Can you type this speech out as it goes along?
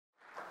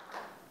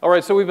All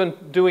right, so we've been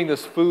doing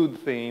this food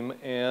theme,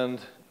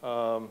 and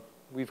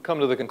we've come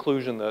to the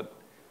conclusion that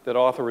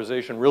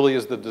authorization really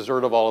is the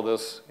dessert of all of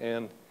this.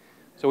 And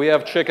so we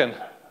have chicken.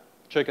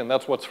 Chicken,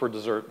 that's what's for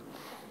dessert.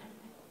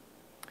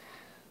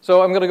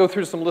 So I'm going to go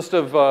through some list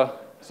of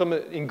some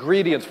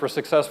ingredients for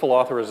successful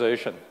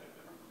authorization.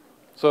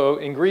 So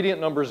ingredient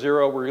number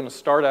 0, we're going to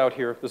start out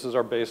here. This is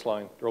our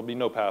baseline. There will be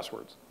no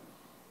passwords.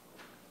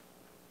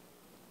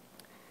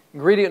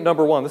 Ingredient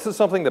number 1, this is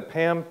something that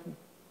Pam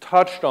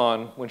touched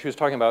on when she was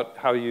talking about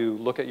how you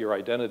look at your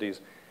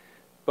identities.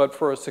 But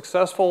for a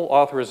successful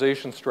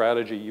authorization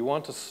strategy, you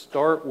want to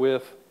start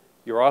with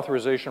your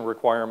authorization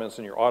requirements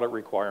and your audit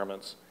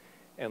requirements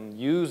and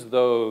use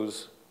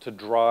those to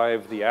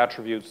drive the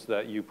attributes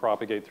that you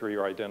propagate through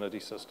your identity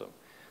system.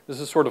 This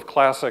is sort of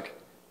classic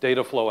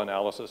data flow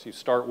analysis. You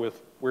start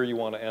with where you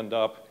want to end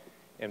up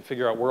and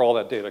figure out where all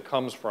that data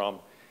comes from.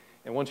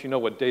 And once you know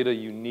what data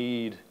you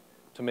need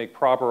to make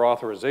proper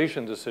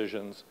authorization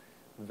decisions,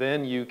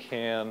 then you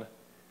can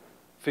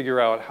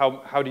figure out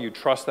how do you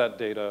trust that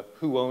data,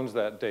 who owns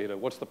that data,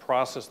 what's the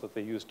process that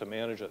they use to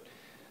manage it.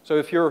 So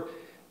if you're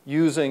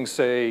using,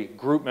 say,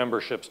 group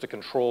memberships to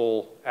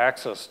control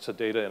access to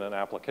data in an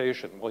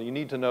application, well, you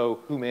need to know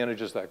who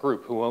manages that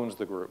group, who owns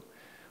the group.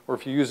 Or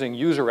if you're using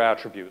user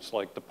attributes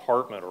like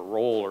department or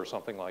role or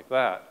something like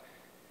that,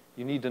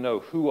 you need to know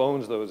who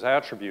owns those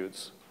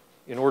attributes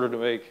in order to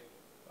make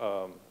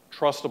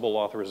trustable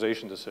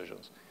authorization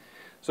decisions.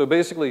 So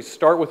basically,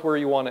 start with where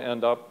you want to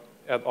end up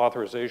at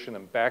authorization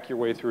and back your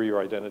way through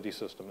your identity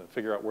system and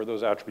figure out where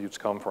those attributes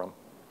come from.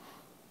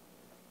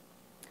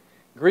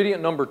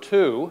 Ingredient number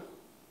 2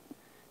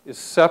 is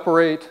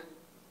separate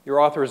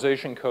your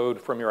authorization code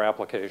from your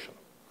application.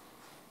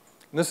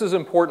 And this is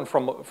important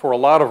for a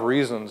lot of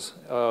reasons,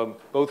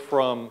 both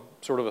from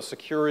sort of a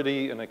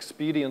security and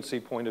expediency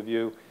point of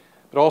view,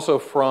 but also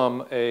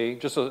from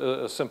just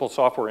a simple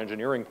software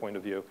engineering point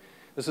of view.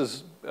 This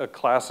is a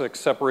classic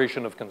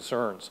separation of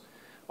concerns.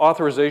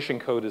 Authorization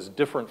code is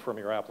different from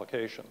your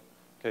application.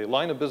 Okay,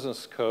 line of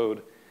business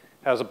code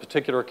has a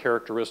particular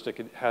characteristic.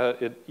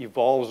 It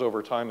evolves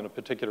over time in a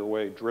particular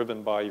way,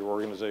 driven by your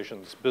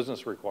organization's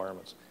business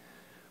requirements.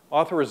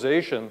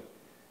 Authorization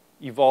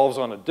evolves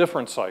on a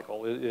different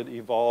cycle. It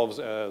evolves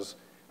as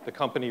the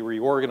company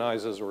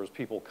reorganizes or as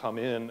people come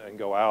in and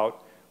go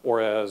out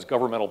or as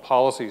governmental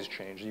policies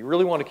change. You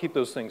really want to keep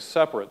those things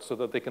separate so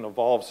that they can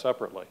evolve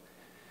separately.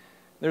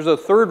 There's a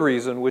third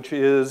reason, which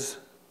is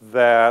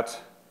that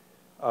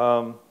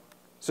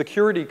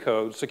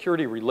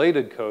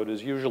security-related code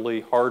is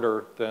usually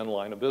harder than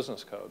line of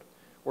business code,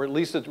 or at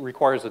least it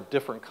requires a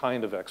different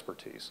kind of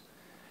expertise.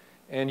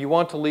 And you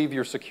want to leave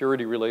your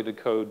security-related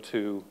code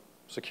to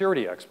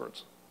security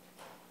experts.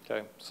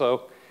 Okay,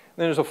 so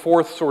then there's a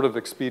fourth sort of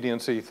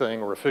expediency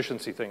thing, or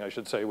efficiency thing, I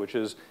should say, which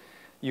is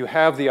you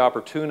have the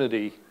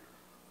opportunity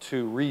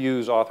to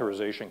reuse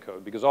authorization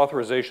code, because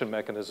authorization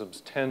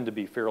mechanisms tend to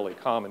be fairly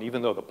common,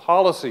 even though the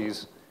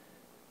policies,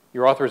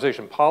 your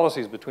authorization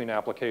policies between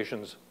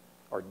applications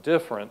are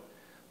different,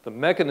 the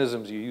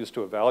mechanisms you use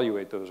to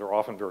evaluate those are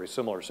often very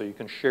similar, so you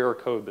can share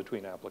code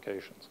between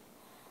applications.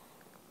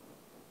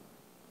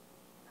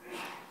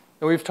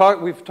 And we've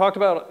talked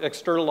about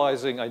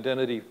externalizing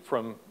identity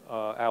from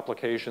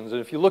applications,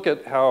 and if you look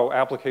at how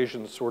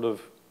applications sort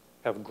of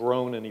have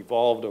grown and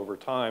evolved over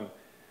time,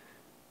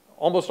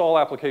 almost all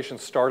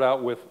applications start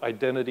out with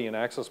identity and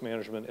access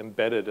management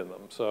embedded in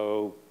them.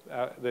 So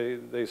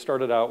they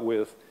started out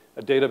with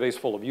a database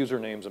full of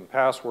usernames and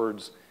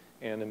passwords,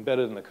 and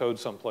embedded in the code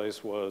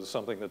someplace was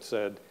something that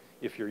said,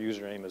 if your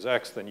username is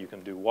X, then you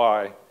can do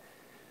Y.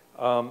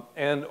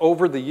 And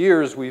over the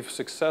years, we've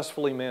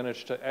successfully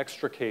managed to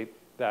extricate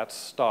that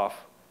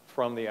stuff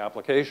from the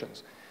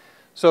applications.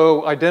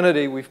 So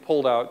identity, we've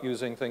pulled out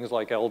using things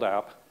like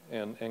LDAP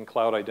and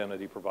cloud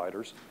identity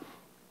providers.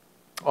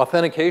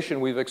 Authentication,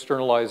 we've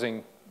externalized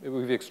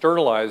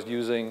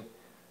using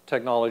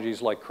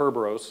technologies like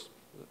Kerberos,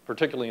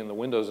 particularly in the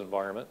Windows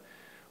environment,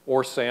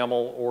 or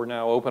SAML, or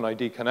now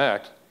OpenID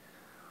Connect.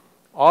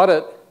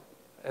 Audit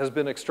has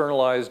been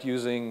externalized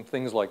using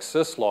things like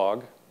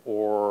syslog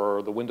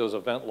or the Windows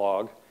event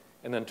log,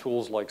 and then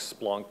tools like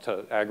Splunk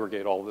to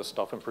aggregate all of this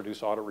stuff and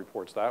produce audit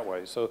reports that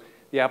way. So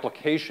the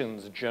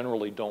applications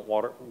generally don't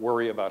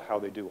worry about how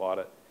they do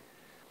audit.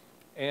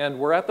 And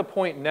we're at the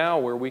point now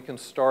where we can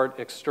start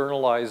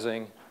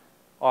externalizing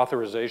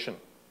authorization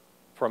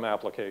from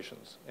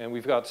applications. And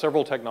we've got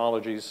several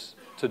technologies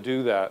to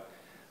do that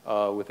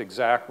with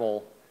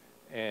XACML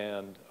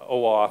and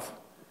OAuth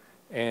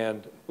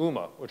and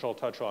UMA, which I'll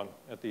touch on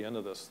at the end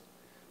of this.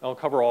 I'll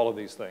cover all of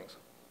these things.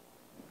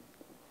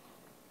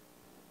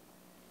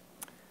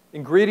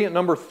 Ingredient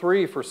number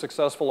 3 for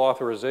successful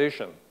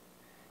authorization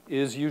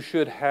is you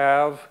should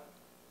have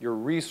your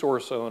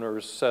resource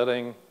owners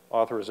setting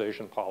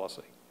authorization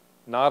policy,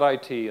 not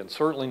IT, and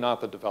certainly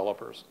not the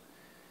developers.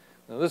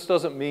 Now, this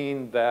doesn't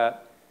mean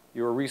that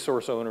your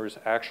resource owners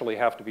actually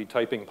have to be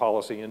typing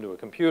policy into a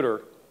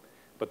computer,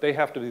 but they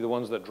have to be the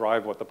ones that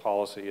drive what the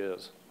policy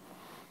is.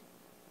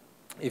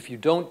 If you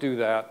don't do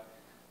that,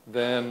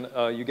 then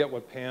you get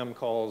what Pam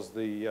calls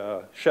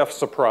the chef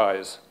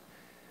surprise.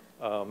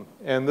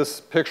 And this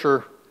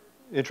picture,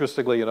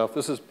 interestingly enough,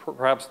 this is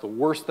perhaps the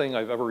worst thing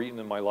I've ever eaten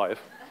in my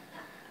life.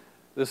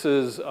 This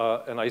is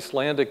an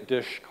Icelandic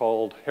dish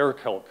called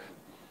herkelk,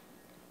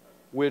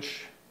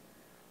 which,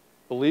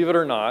 believe it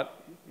or not,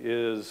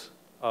 is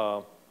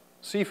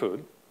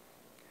seafood.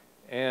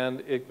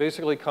 And it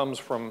basically comes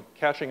from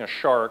catching a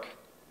shark,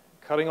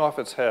 cutting off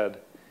its head,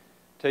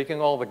 taking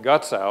all the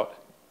guts out,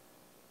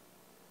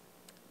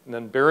 and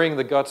then burying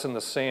the guts in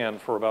the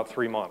sand for about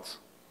 3 months.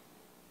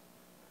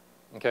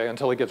 Okay,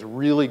 until it gets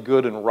really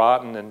good and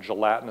rotten and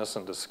gelatinous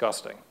and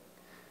disgusting.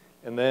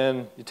 And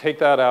then you take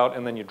that out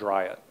and then you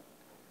dry it.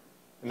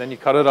 And then you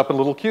cut it up in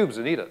little cubes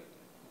and eat it.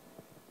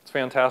 It's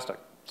fantastic.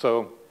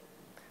 So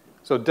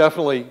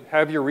definitely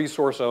have your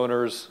resource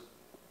owners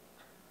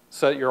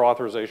set your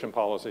authorization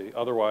policy.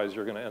 Otherwise,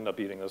 you're going to end up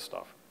eating this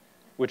stuff,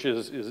 which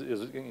is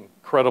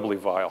incredibly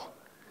vile.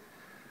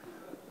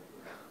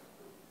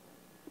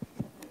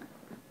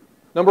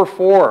 Number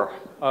 4,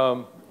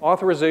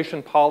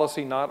 authorization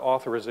policy, not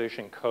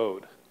authorization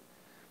code.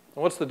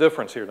 And what's the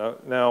difference here?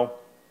 Now,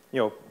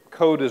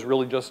 code is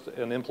really just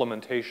an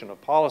implementation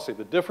of policy.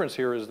 The difference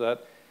here is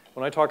that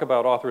when I talk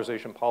about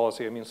authorization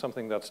policy, I mean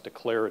something that's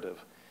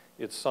declarative.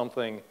 It's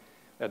something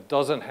that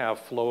doesn't have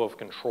flow of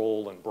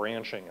control and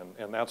branching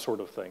and that sort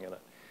of thing in it.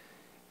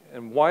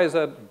 And why is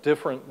that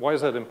different? Why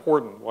is that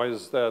important? Why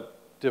is that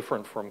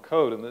different from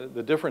code? And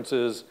the difference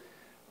is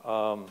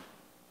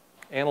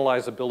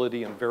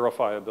analyzability and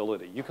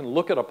verifiability. You can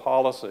look at a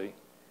policy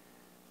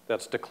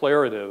that's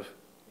declarative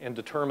and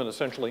determine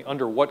essentially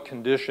under what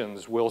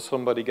conditions will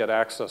somebody get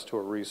access to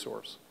a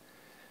resource.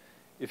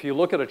 If you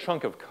look at a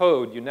chunk of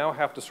code, you now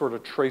have to sort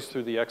of trace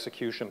through the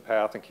execution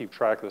path and keep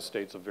track of the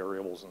states of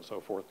variables and so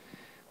forth.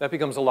 That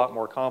becomes a lot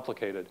more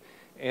complicated,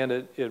 and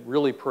it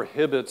really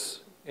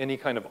prohibits any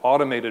kind of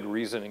automated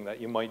reasoning that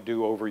you might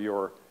do over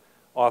your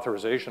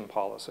authorization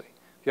policy.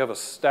 If you have a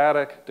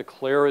static,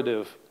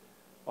 declarative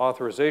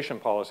authorization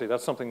policy,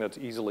 that's something that's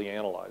easily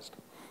analyzed.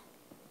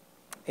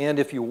 And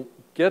if you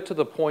get to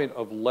the point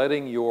of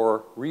letting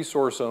your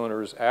resource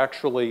owners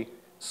actually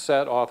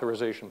set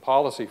authorization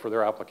policy for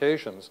their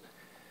applications,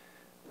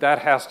 that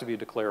has to be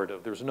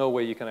declarative. There's no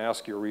way you can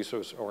ask your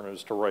resource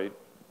owners to write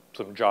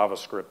some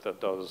JavaScript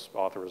that does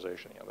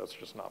authorization. That's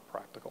just not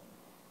practical.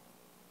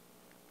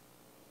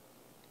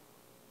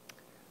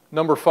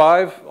 Number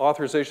 5,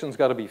 authorization's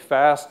got to be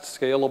fast,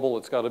 scalable.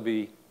 It's got to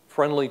be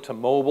friendly to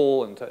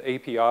mobile and to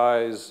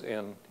APIs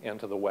and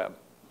to the web.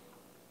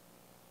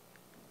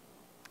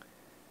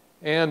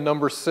 And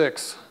number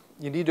 6,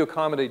 you need to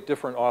accommodate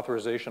different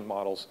authorization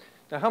models.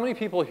 Now, how many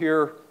people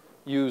here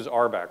use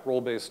RBAC,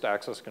 role-based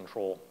access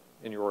control,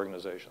 in your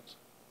organizations?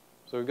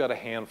 So we've got a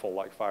handful,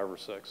 like 5 or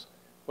 6.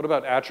 What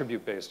about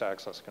attribute-based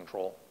access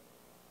control?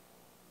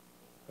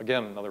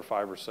 Again, another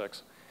 5 or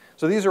 6.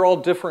 So these are all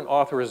different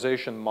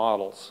authorization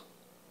models.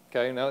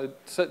 Okay, now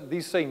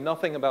these say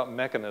nothing about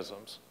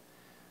mechanisms.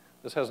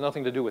 This has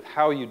nothing to do with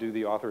how you do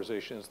the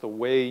authorization. It's the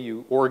way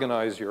you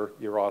organize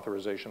your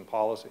authorization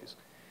policies.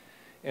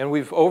 And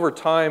we've, over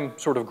time,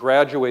 sort of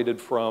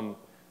graduated from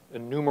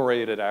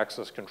enumerated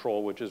access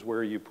control, which is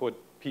where you put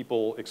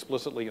people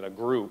explicitly in a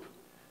group,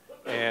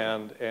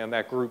 and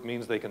that group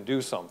means they can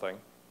do something.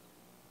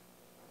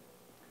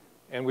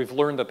 And we've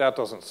learned that that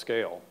doesn't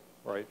scale,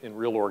 right, in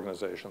real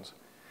organizations.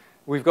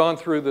 We've gone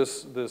through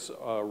this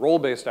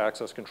role-based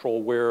access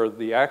control where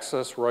the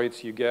access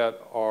rights you get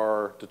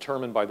are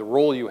determined by the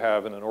role you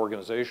have in an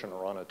organization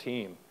or on a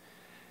team.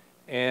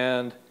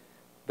 And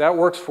that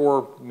works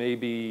for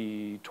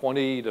maybe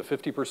 20 to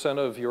 50%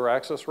 of your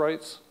access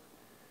rights.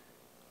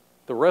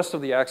 The rest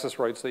of the access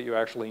rights that you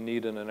actually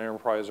need in an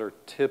enterprise are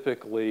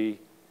typically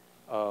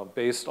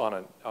based on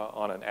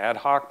an ad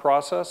hoc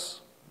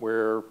process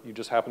where you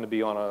just happen to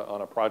be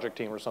on a project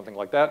team or something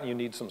like that, and you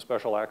need some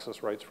special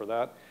access rights for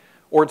that.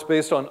 Or it's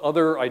based on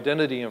other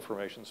identity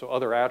information, so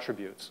other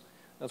attributes.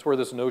 That's where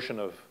this notion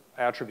of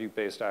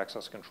attribute-based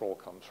access control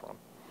comes from.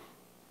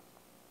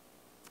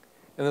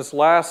 And this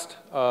last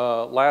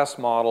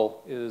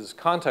model is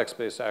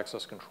context-based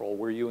access control,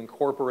 where you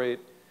incorporate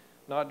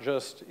not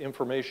just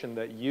information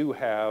that you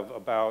have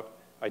about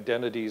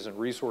identities and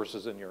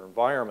resources in your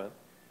environment,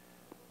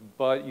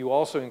 but you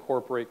also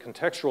incorporate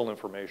contextual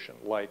information,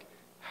 like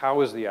how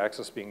is the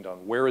access being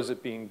done? Where is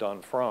it being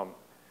done from?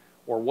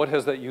 Or what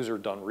has that user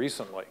done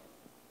recently?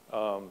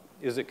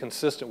 Is it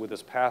consistent with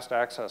his past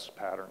access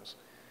patterns?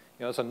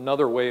 That's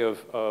another way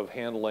of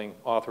handling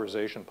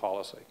authorization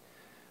policy.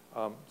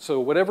 So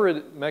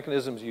whatever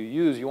mechanisms you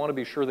use, you want to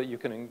be sure that you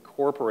can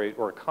incorporate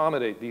or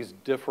accommodate these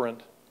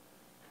different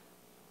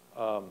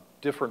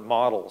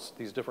models,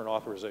 these different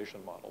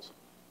authorization models.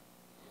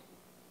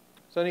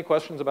 So any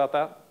questions about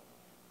that?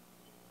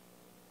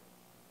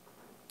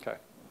 Okay.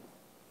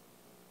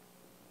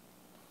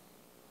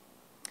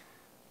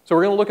 So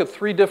we're going to look at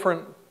 3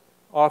 different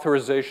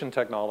authorization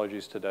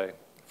technologies today.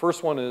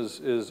 First one is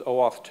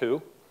OAuth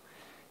 2,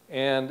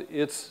 and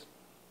it's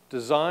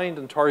designed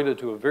and targeted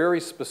to a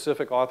very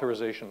specific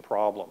authorization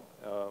problem.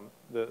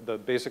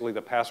 basically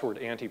the password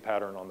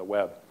anti-pattern on the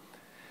web.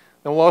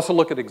 Then we'll also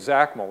look at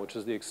XACML, which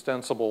is the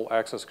Extensible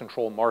Access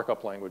Control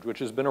Markup Language, which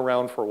has been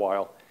around for a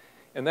while.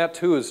 And that,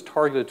 too, is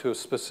targeted to a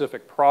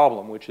specific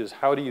problem, which is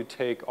how do you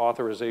take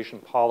authorization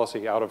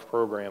policy out of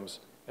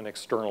programs and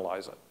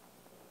externalize it?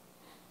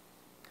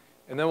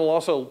 And then we'll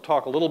also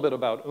talk a little bit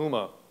about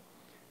UMA,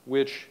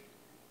 which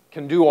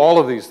can do all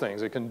of these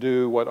things. It can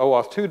do what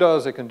OAuth 2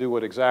 does, it can do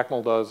what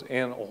XACML does,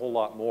 and a whole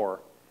lot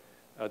more.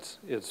 It's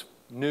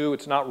new,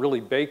 it's not really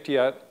baked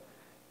yet,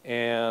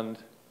 and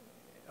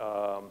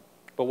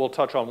but we'll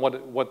touch on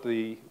what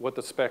the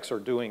specs are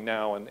doing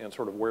now and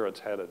sort of where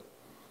it's headed.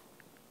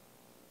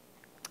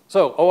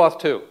 So, OAuth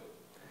 2.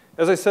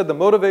 As I said, the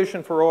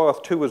motivation for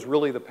OAuth 2 was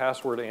really the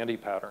password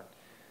anti-pattern.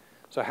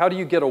 So how do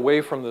you get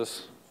away from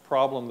this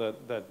problem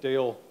that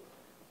Dale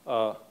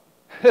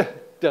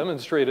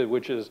demonstrated,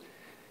 which is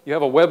you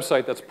have a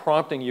website that's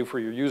prompting you for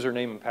your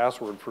username and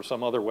password for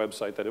some other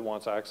website that it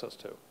wants access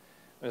to.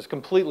 And it's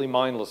completely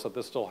mindless that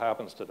this still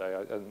happens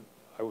today.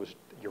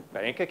 Your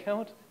bank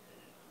account?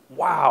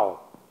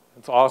 Wow,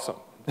 that's awesome.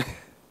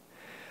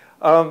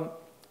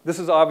 This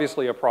is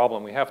obviously a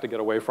problem. We have to get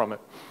away from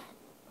it.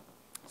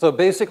 So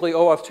basically,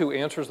 OAuth 2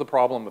 answers the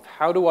problem of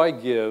how do I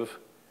give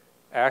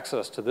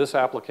access to this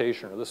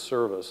application or this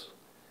service?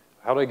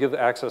 How do I give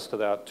access to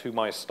that to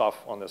my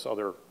stuff on this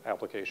other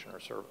application or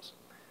service?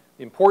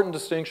 The important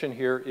distinction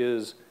here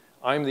is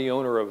I'm the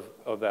owner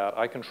of that.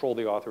 I control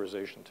the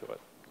authorization to it.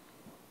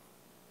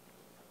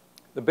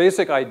 The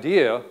basic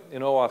idea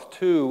in OAuth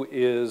 2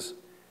 is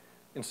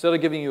instead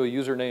of giving you a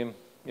username,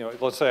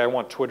 let's say I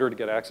want Twitter to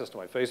get access to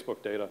my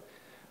Facebook data.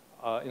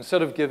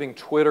 Instead of giving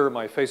Twitter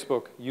my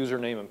Facebook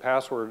username and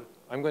password,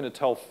 I'm going to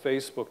tell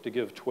Facebook to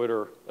give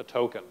Twitter a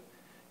token.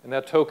 And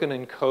that token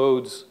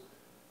encodes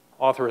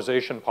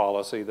authorization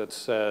policy that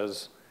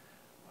says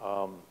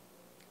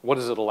what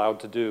is it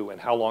allowed to do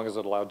and how long is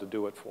it allowed to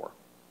do it for.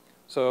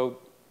 So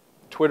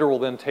Twitter will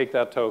then take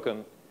that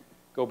token,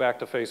 go back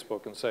to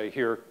Facebook and say,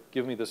 here,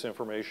 give me this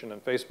information,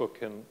 and Facebook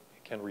can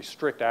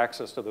restrict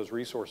access to those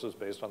resources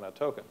based on that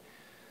token.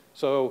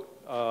 So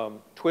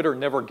Twitter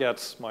never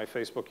gets my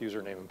Facebook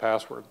username and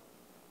password.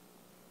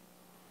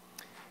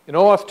 In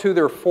OAuth 2,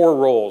 there are 4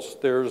 roles.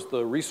 There's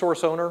the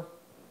resource owner,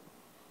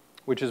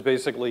 which is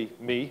basically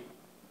me.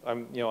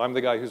 I'm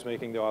the guy who's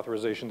making the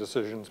authorization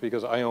decisions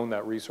because I own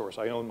that resource.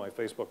 I own my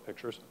Facebook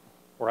pictures.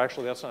 Or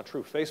actually, that's not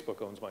true.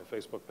 Facebook owns my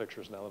Facebook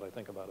pictures now that I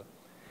think about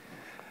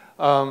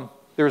it.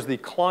 There's the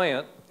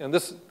client, and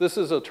this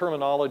is a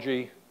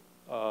terminology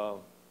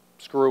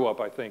screw up,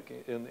 I think,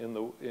 in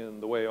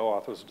the way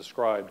OAuth was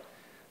described.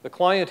 The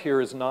client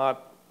here is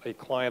not a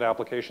client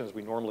application as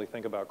we normally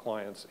think about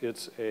clients.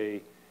 It's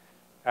a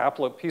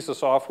piece of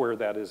software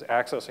that is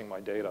accessing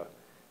my data.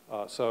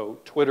 So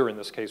Twitter, in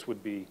this case,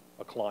 would be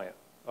a client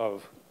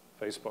of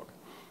Facebook.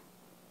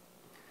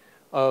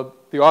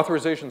 The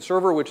authorization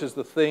server, which is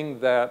the thing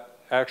that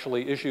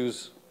actually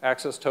issues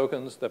access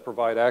tokens that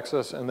provide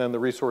access, and then the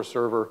resource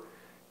server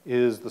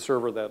is the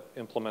server that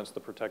implements the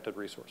protected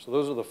resource. So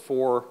those are the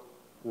 4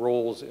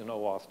 roles in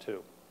OAuth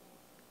 2.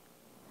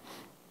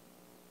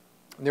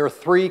 And there are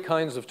 3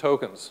 kinds of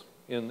tokens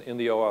in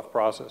the OAuth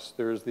process.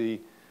 There's the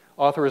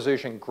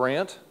authorization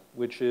grant,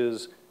 which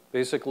is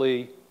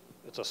basically,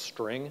 it's a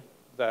string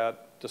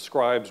that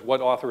describes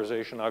what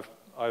authorization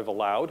I've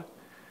allowed.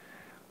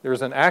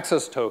 There's an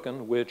access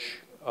token, which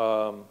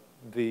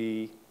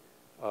the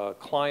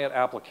client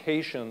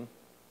application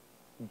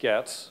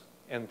gets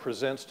and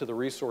presents to the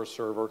resource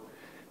server.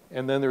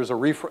 And then there's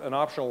an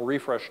optional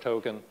refresh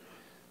token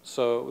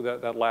so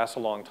that lasts a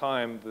long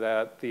time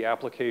that the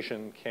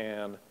application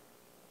can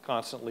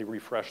constantly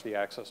refresh the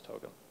access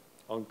token.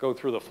 I'll go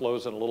through the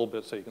flows in a little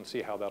bit so you can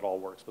see how that all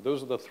works. But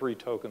those are the 3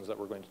 tokens that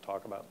we're going to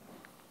talk about.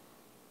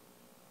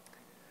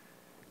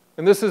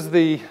 And this is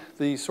the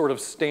sort of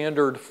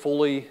standard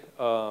fully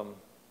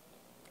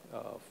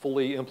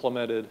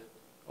implemented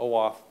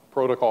OAuth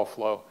protocol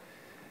flow.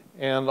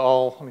 And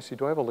let me see,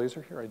 do I have a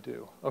laser here? I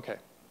do. OK.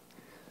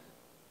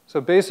 So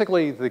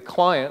basically, the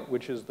client,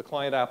 which is the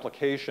client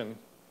application,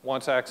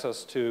 wants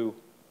access to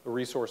the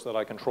resource that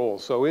I control.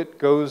 So it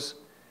goes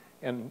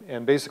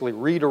and basically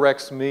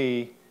redirects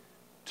me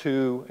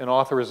to an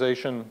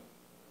authorization.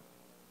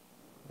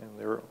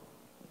 And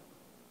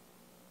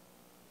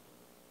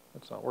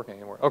that's not working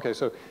anymore. OK,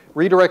 so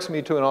redirects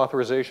me to an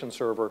authorization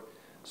server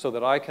so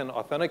that I can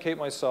authenticate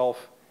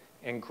myself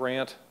and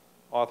grant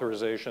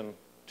authorization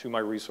to my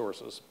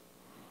resources.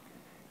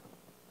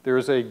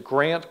 There's a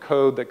grant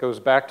code that goes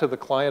back to the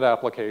client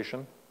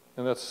application,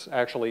 and that's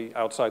actually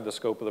outside the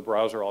scope of the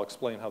browser. I'll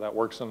explain how that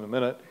works in a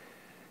minute.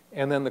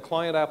 And then the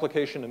client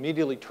application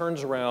immediately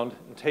turns around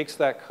and takes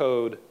that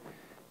code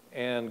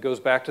and goes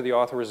back to the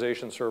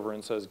authorization server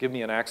and says, give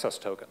me an access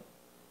token.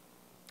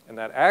 And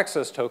that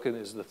access token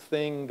is the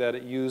thing that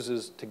it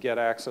uses to get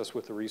access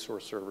with the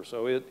resource server.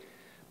 So it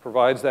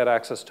provides that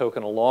access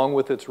token along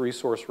with its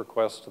resource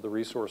request to the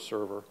resource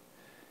server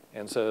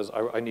and says,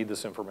 I need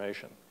this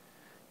information.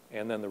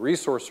 And then the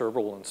resource server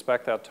will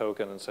inspect that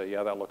token and say,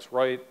 yeah, that looks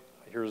right.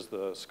 here's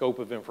the scope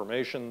of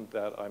information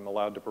that I'm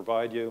allowed to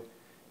provide you,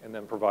 and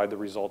then provide the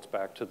results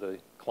back to the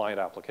client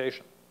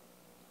application.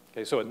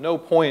 Okay, so at no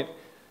point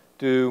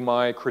do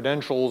my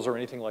credentials or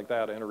anything like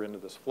that enter into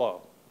this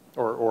flow,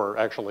 or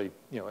actually,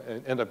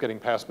 end up getting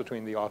passed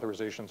between the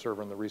authorization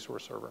server and the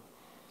resource server.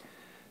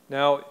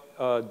 Now,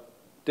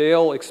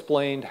 Dale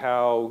explained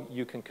how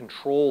you can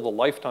control the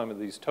lifetime of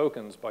these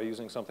tokens by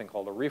using something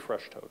called a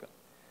refresh token.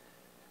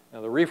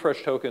 Now, the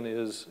refresh token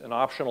is an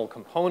optional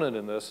component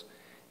in this,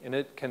 and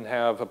it can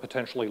have a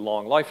potentially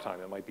long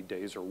lifetime. It might be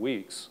days or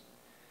weeks.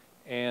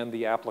 And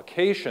the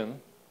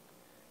application,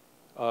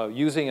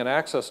 using an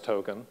access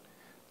token,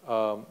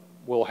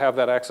 will have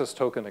that access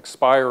token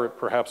expire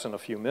perhaps in a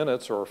few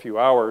minutes or a few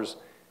hours,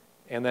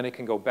 and then it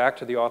can go back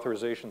to the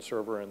authorization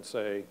server and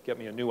say, get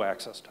me a new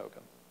access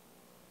token.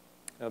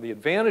 Now, the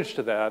advantage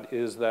to that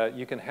is that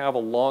you can have a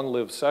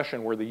long-lived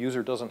session where the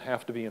user doesn't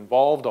have to be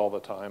involved all the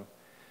time.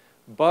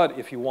 But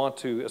if you want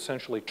to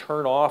essentially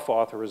turn off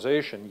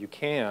authorization, you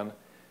can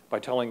by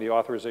telling the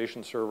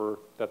authorization server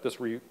that this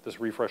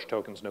refresh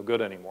token is no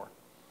good anymore.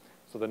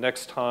 So the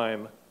next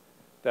time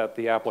that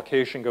the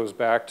application goes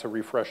back to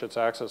refresh its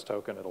access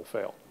token, it'll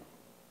fail.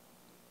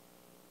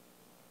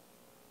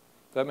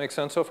 Does that make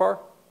sense so far?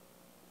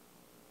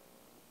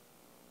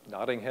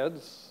 Nodding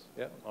heads?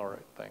 Yeah, all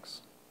right,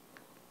 thanks.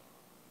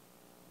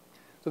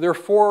 So there are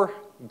 4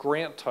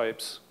 grant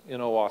types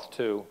in OAuth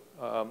 2,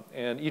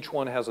 and each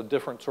one has a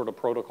different sort of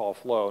protocol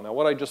flow. Now,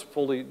 what I just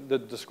fully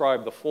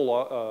described, the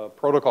full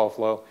protocol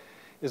flow,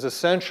 is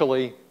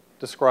essentially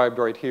described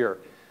right here.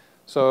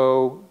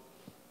 So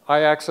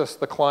I access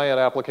the client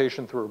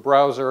application through a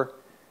browser.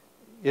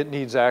 It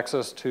needs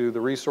access to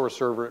the resource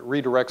server. It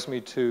redirects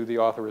me to the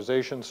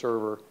authorization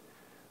server.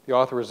 The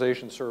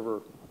authorization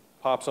server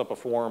pops up a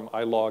form.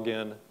 I log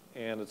in,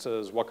 and it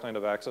says, what kind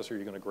of access are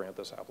you going to grant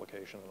this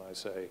application? And I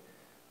say,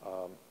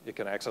 it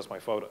can access my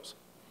photos.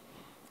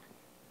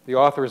 The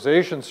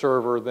authorization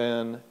server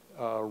then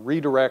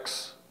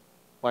redirects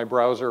my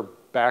browser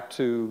back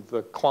to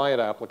the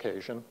client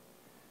application.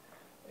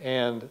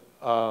 And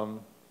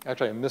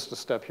actually, I missed a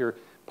step here.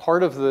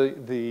 Part of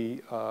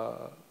the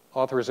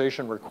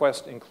authorization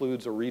request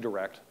includes a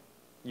redirect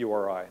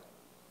URI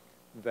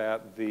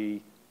that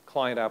the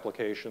client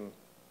application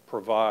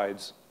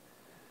provides.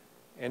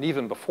 And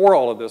even before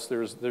all of this,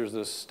 there's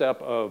this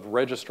step of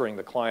registering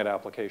the client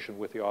application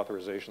with the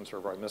authorization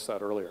server. I missed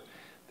that earlier.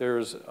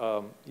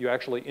 You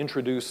actually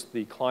introduce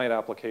the client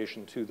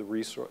application to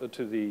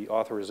the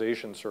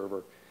authorization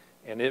server,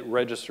 and it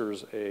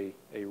registers a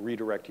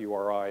redirect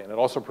URI. And it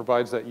also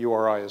provides that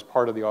URI as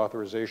part of the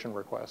authorization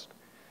request.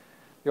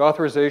 The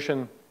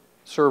authorization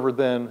server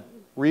then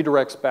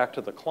redirects back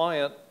to the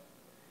client,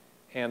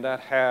 and that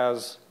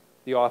has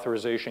the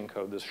authorization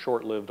code, this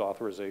short-lived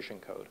authorization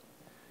code.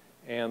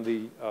 And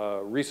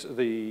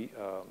the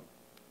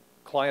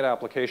client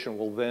application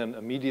will then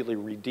immediately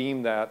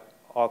redeem that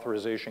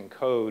authorization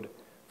code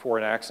for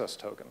an access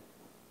token.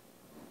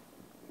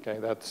 Okay,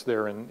 that's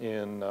there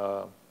in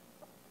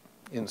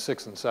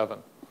 6 and 7.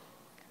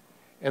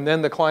 And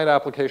then the client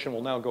application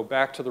will now go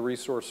back to the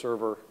resource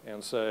server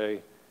and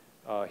say,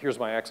 here's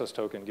my access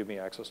token, give me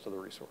access to the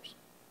resource.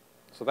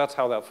 So that's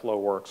how that flow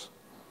works.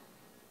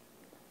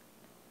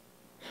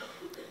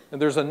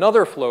 And there's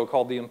another flow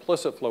called the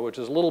implicit flow, which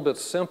is a little bit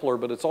simpler,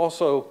 but it's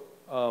also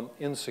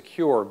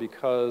insecure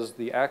because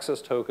the access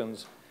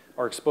tokens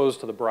are exposed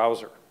to the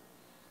browser.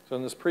 So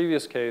in this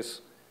previous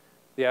case,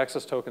 the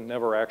access token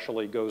never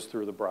actually goes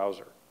through the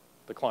browser.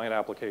 The client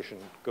application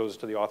goes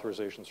to the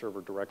authorization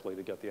server directly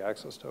to get the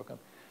access token.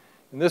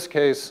 In this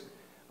case,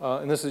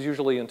 and this is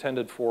usually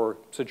intended for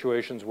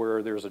situations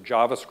where there's a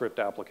JavaScript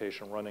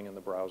application running in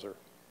the browser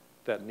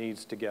that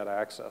needs to get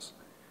access.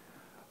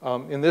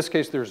 In this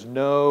case, there's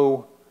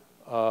no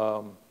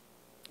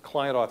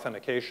client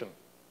authentication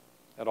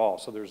at all.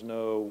 So there's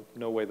no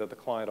way that the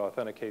client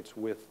authenticates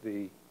with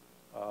the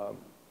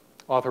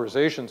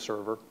authorization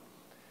server.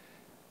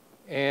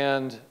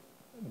 And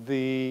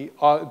the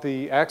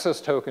access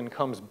token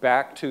comes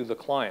back to the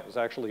client. It's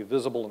actually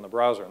visible in the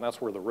browser, and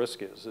that's where the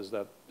risk is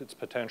that the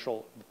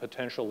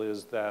potential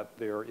is that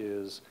there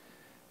is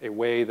a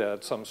way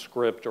that some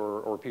script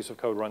or piece of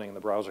code running in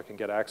the browser can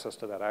get access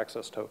to that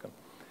access token.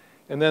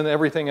 And then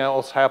everything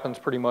else happens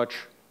pretty much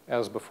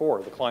as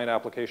before. The client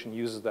application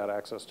uses that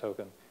access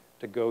token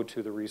to go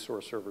to the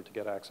resource server to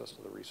get access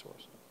to the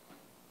resource.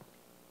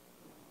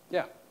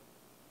 Yeah?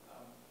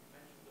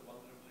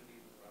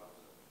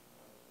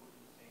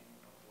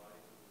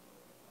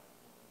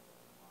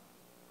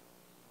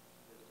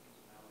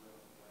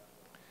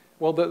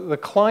 Well, the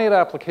client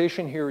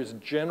application here is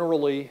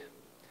generally,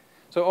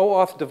 so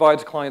OAuth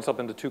divides clients up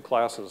into 2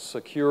 classes,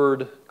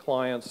 secure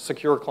clients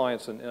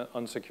and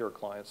unsecure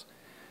clients.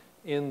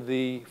 In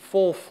the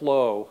full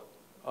flow,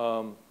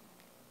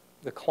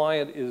 the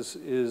client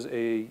is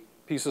a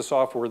piece of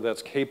software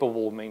that's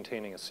capable of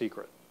maintaining a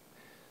secret.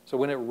 So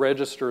when it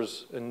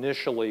registers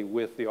initially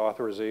with the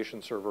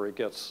authorization server, it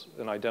gets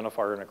an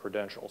identifier and a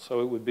credential. So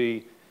it would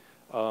be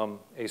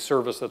a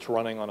service that's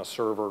running on a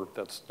server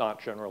that's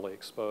not generally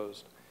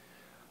exposed.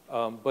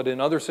 But in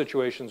other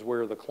situations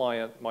where the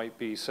client might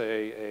be,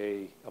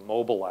 say, a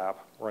mobile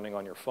app running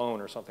on your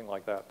phone or something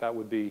like that, that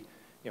would be,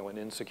 an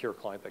insecure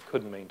client that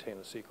couldn't maintain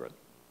a secret.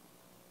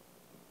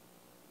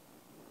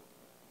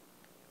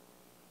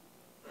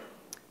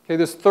 Okay,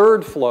 this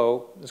third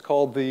flow is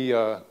called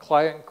the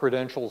client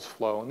credentials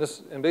flow,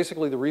 and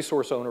basically the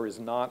resource owner is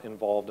not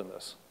involved in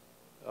this,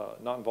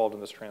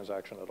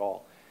 transaction at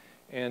all.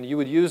 And you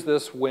would use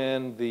this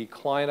when the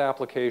client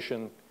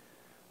application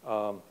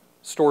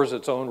stores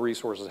its own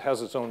resources,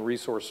 has its own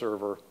resource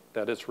server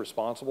that it's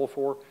responsible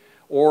for,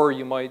 or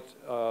you might,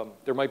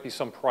 there might be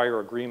some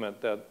prior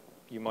agreement that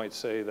you might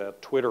say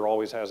that Twitter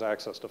always has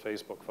access to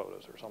Facebook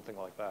photos or something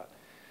like that.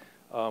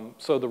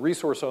 So the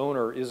resource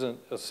owner isn't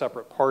a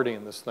separate party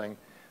in this thing.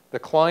 The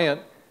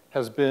client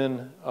has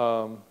been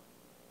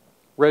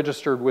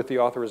registered with the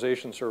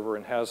authorization server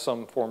and has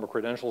some form of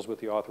credentials with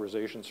the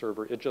authorization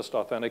server. It just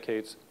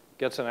authenticates,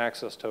 gets an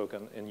access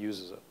token, and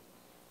uses it.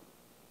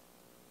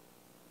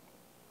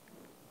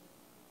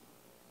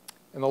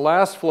 And the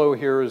last flow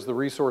here is the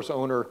resource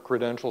owner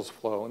credentials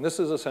flow. And this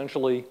is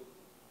essentially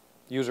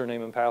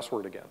username and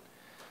password again.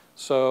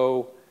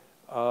 So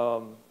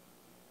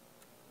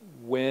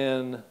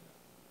when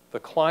the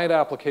client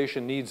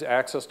application needs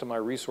access to my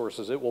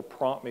resources, it will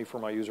prompt me for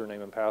my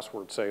username and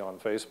password, say on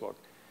Facebook.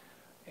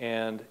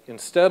 And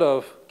instead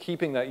of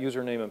keeping that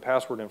username and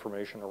password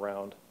information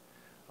around,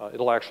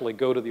 it'll actually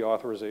go to the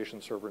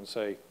authorization server and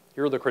say,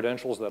 here are the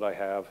credentials that I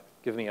have,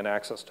 give me an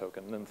access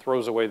token, and then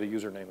throws away the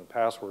username and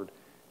password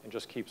and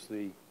just keeps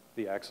the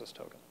access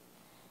token.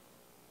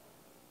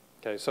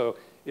 Okay, so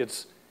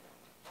it's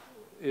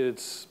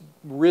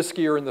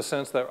riskier in the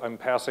sense that I'm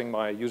passing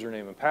my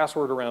username and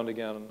password around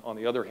again. On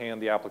the other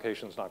hand, the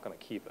application's not going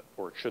to keep it,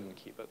 or it shouldn't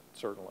keep it,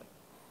 certainly.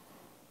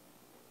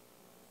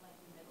 Like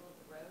the middle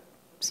of the road.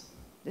 Oops.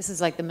 This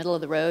is like the middle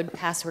of the road,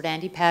 password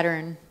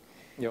anti-pattern,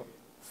 Yep.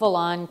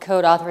 full-on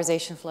code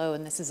authorization flow,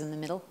 and this is in the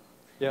middle?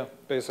 Yeah,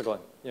 basically.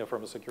 Yeah,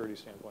 from a security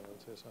standpoint, I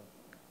would say so.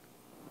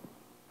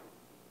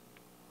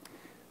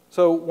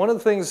 So one of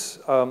the things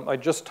I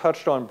just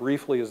touched on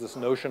briefly is this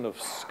notion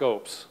of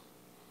scopes.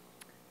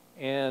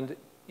 And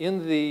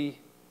in the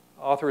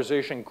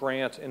authorization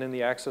grant and in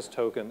the access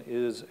token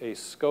is a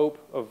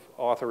scope of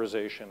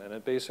authorization. And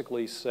it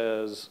basically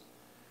says,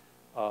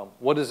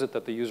 what is it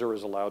that the user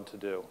is allowed to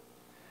do?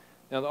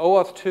 Now, the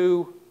OAuth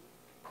 2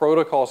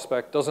 protocol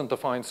spec doesn't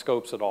define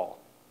scopes at all.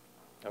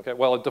 Okay,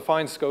 well, it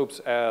defines scopes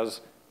as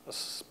a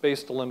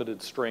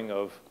space-delimited string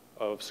of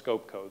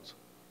scope codes.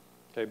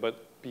 Okay,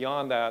 but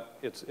beyond that,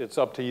 it's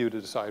up to you to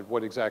decide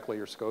what exactly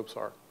your scopes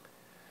are.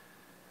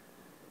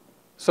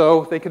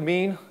 So they could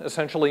mean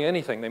essentially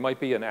anything. They might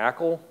be an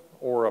ACL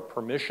or a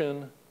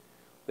permission.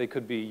 They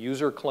could be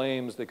user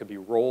claims. They could be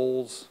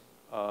roles.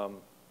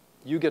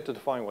 You get to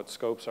define what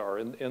scopes are.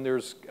 And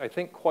there's, I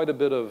think, quite a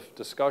bit of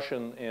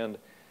discussion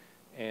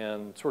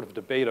and sort of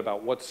debate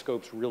about what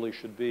scopes really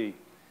should be.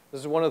 This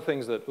is one of the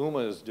things that UMA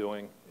is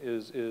doing,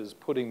 is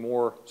putting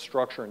more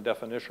structure and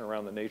definition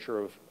around the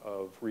nature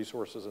of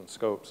resources and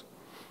scopes.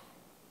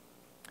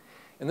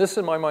 And this,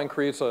 in my mind,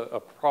 creates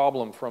a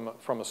problem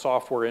from a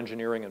software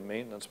engineering and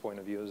maintenance point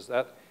of view, is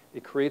that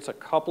it creates a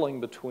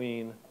coupling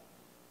between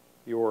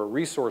your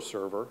resource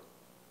server,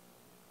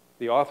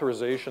 the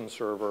authorization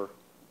server,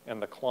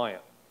 and the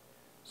client.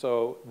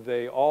 So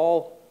they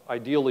all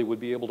ideally would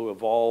be able to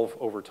evolve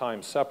over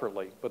time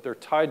separately, but they're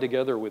tied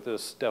together with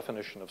this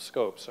definition of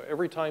scope. So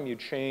every time you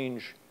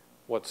change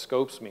what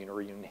scopes mean,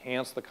 or you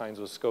enhance the kinds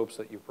of scopes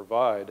that you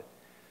provide,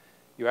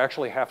 you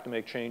actually have to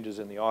make changes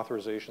in the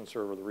authorization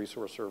server, the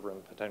resource server,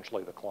 and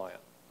potentially the client.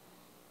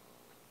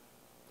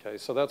 Okay,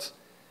 so that's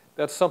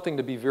something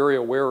to be very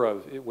aware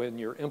of when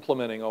you're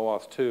implementing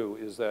OAuth 2,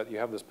 is that you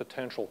have this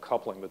potential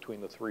coupling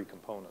between the three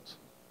components.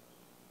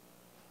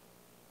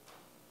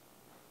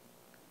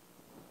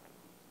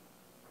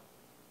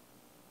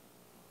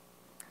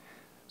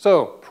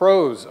 So,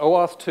 pros,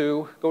 OAuth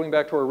 2, going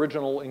back to our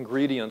original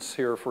ingredients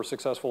here for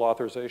successful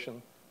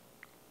authorization,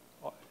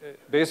 it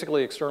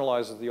basically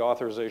externalizes the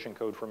authorization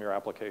code from your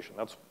application.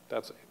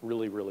 That's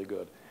really, really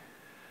good.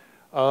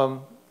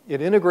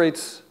 It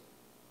integrates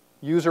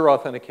user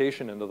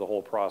authentication into the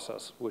whole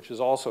process, which is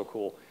also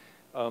cool.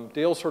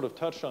 Dale sort of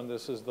touched on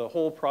this, is the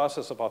whole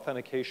process of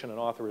authentication and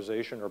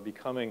authorization are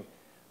becoming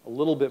a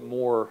little bit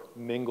more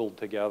mingled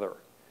together.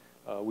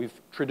 We've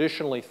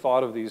traditionally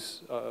thought of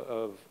these,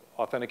 of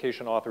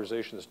authentication and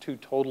authorization as two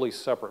totally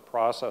separate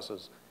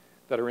processes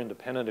that are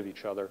independent of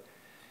each other.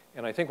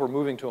 And I think we're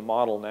moving to a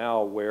model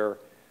now where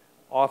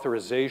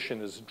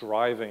authorization is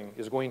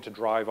going to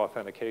drive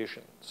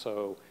authentication.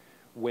 So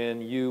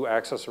when you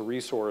access a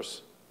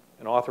resource,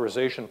 an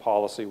authorization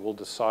policy will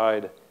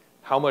decide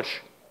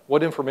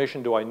what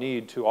information do I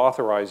need to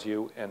authorize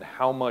you, and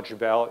how much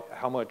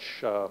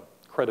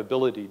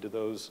credibility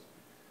does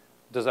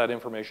that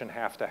information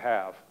have to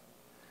have.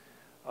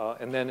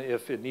 And then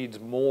if it needs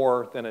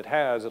more than it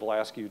has, it'll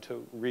ask you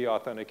to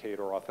re-authenticate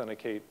or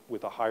authenticate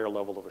with a higher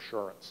level of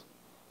assurance.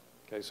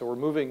 Okay, so we're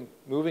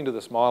moving to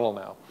this model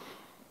now.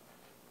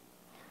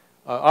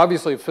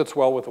 Obviously, it fits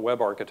well with the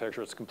web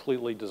architecture. It's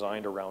completely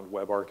designed around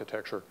web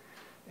architecture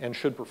and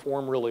should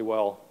perform really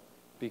well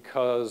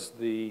because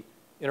the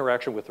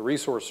interaction with the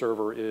resource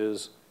server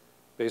is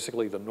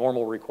basically the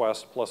normal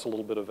request plus a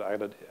little bit of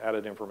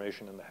added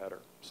information in the header.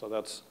 So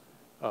that's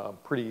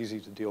pretty easy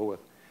to deal with.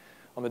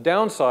 On the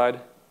downside,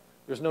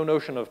 there's no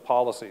notion of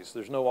policies.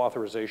 There's no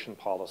authorization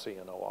policy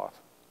in OAuth,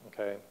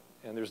 okay?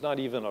 And there's not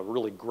even a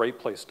really great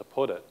place to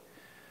put it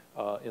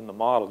in the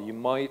model. You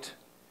might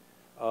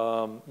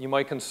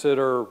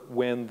consider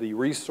when the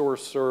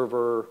resource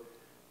server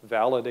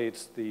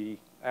validates the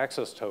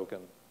access token,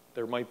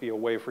 there might be a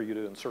way for you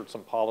to insert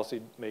some policy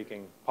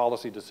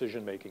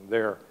decision-making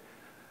there.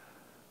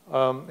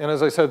 And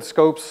as I said,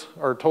 scopes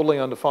are totally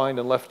undefined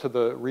and left to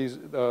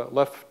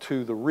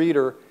the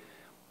reader.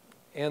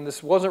 And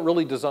this wasn't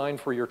really designed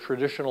for your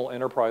traditional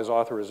enterprise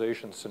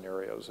authorization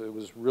scenarios. It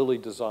was really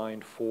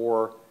designed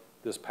for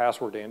this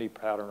password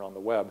anti-pattern on the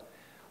web.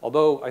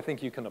 Although I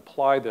think you can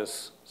apply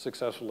this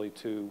successfully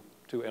to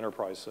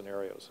enterprise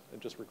scenarios.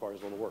 It just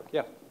requires a little work.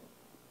 Yeah? SWT,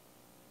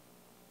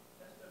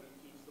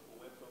 simple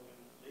web token,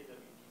 JWT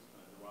is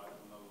going to derive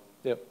from those.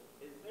 Yep.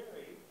 Is there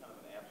a kind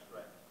of an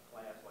abstract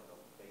class, like a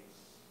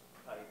base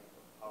type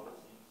of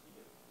policy?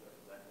 You get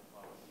exactly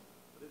policy.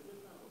 But is there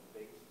kind of a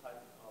base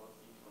type of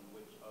policy from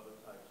which other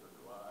types are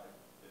derived?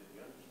 That if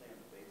you understand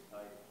the base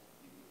type,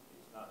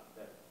 it's not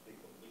that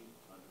big of a leap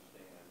to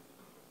understand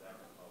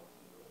exactly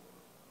policy or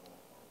normal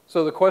policy.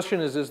 So the question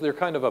is there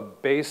kind of a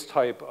base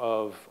type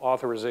of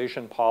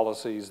authorization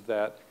policies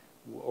that,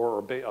 or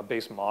a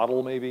base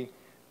model maybe,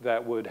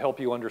 that would help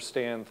you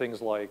understand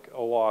things like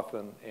OAuth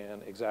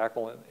and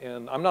Example?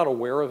 And I'm not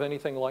aware of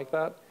anything like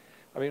that.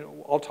 I mean,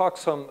 I'll talk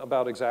some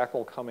about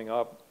Example coming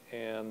up,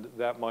 and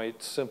that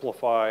might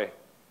simplify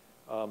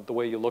the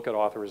way you look at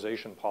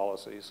authorization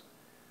policies.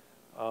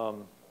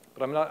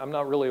 But I'm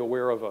not really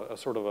aware of a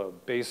sort of a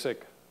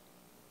basic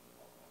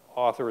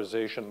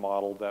authorization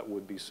model that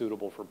would be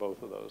suitable for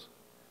both of those.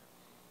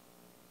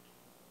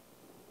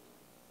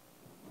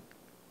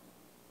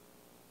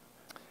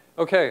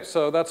 Okay,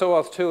 so that's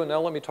OAuth 2, and now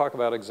let me talk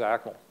about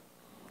Example.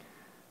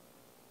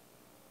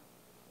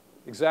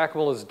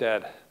 Example is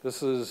dead.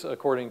 This is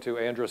according to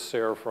Andres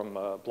Sayre from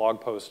a blog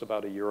post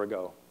about a year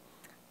ago.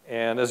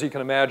 And as you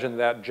can imagine,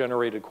 that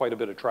generated quite a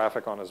bit of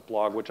traffic on his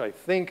blog, which I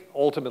think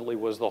ultimately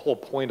was the whole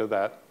point of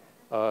that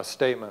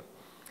statement.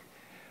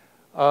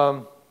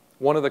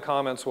 One of the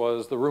comments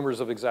was, the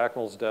rumors of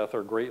Example's death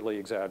are greatly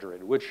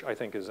exaggerated, which I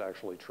think is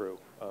actually true.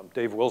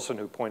 Dave Wilson,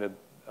 who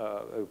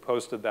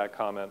posted that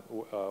comment,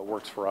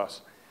 works for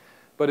us.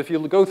 But if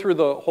you go through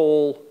the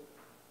whole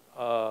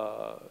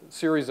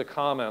series of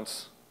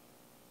comments,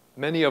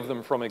 many of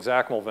them from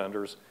Example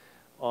vendors,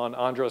 on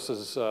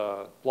Andres's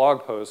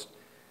blog post,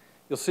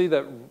 you'll see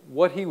that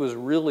what he was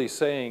really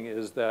saying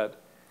is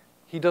that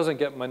he doesn't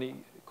get many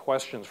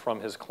questions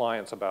from his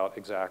clients about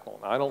Example.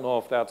 I don't know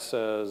if that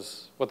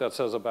says, what that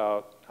says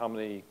about how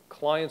many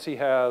clients he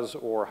has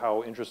or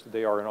how interested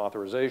they are in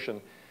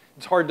authorization.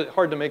 It's hard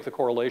to make the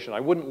correlation.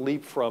 I wouldn't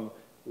leap from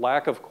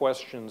lack of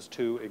questions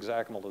to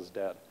Example is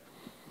dead.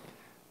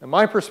 And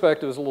my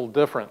perspective is a little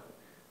different.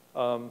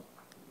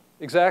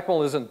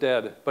 Example isn't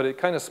dead, but it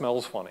kind of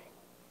smells funny.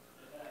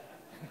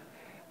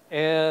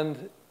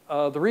 And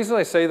the reason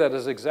I say that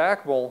is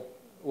Example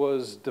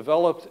was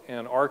developed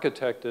and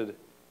architected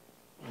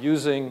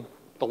using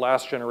the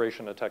last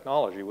generation of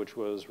technology, which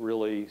was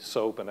really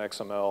SOAP and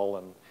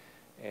XML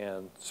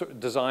and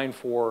designed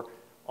for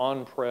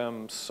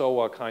on-prem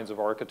SOA kinds of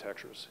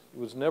architectures. It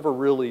was never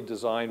really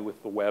designed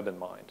with the web in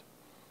mind.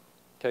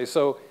 Okay,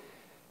 so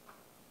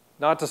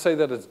not to say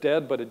that it's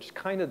dead, but it just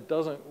kind of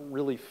doesn't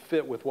really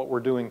fit with what we're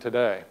doing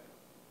today.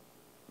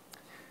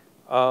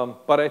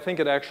 But I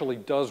think it actually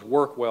does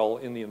work well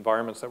in the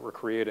environments that we're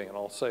creating, and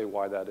I'll say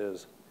why that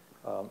is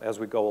as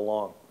we go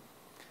along.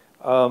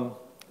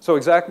 So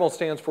Example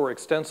stands for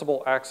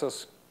Extensible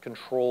Access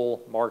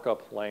Control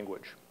Markup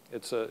Language.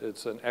 It's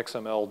an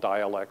XML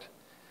dialect.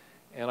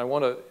 And I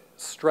want to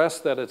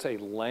stress that it's a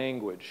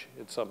language.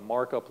 It's a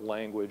markup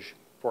language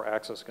for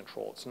access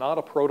control. It's not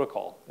a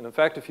protocol. And in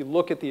fact, if you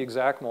look at the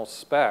Example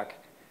spec,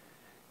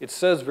 it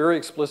says very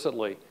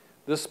explicitly,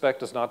 this spec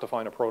does not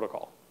define a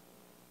protocol.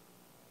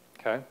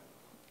 Okay?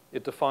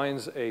 It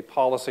defines a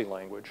policy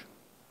language.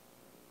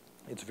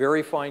 It's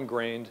very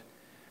fine-grained.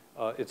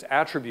 It's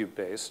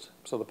attribute-based.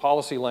 So the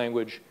policy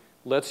language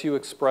lets you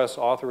express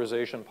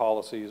authorization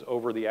policies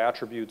over the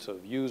attributes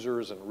of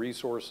users and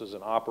resources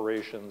and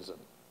operations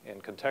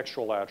and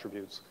contextual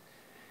attributes.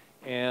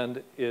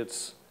 And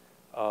it's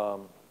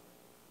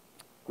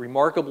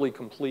remarkably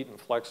complete and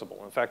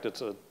flexible. In fact,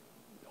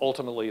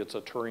 ultimately, it's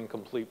a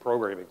Turing-complete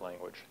programming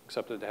language,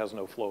 except it has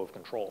no flow of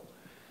control.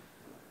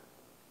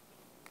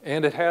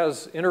 And it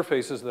has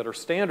interfaces that are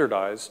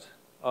standardized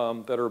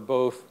that are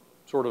both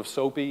sort of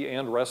SOAPy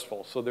and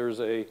RESTful. So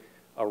there's a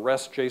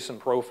REST JSON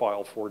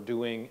profile for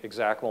doing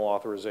Example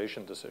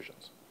authorization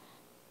decisions.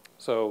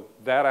 So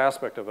that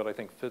aspect of it, I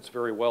think, fits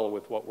very well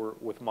with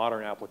with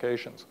modern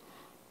applications.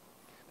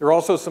 There are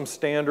also some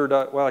standard,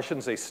 well, I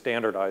shouldn't say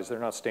standardized, they're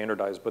not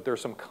standardized, but there are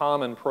some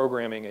common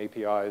programming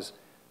APIs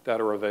that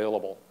are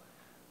available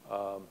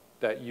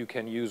that you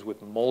can use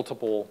with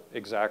multiple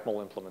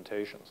XACML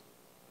implementations.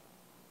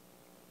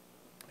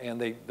 And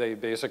they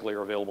basically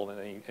are available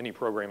in any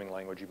programming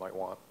language you might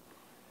want.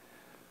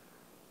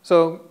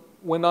 So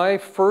when I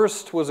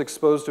first was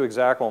exposed to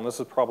XACML, and this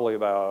is probably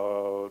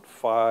about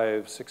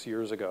 5, 6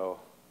 years ago,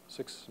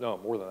 no,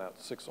 more than that,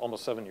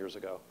 almost 7 years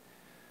ago,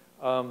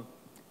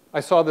 I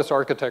saw this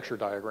architecture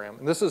diagram.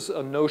 And this is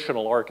a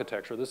notional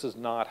architecture. This is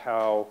not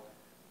how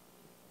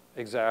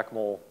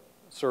XACML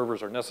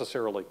servers are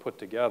necessarily put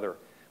together.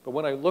 But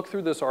when I looked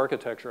through this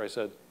architecture, I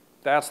said,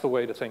 that's the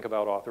way to think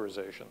about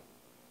authorization.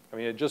 I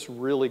mean, it just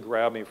really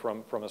grabbed me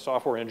from a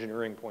software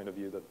engineering point of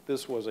view that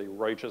this was a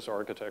righteous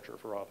architecture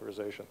for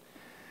authorization.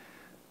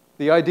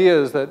 The idea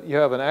is that you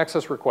have an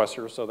access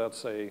requester, so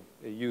that's a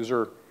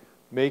user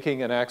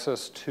making an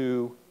access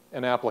to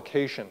an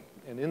application.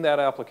 And in that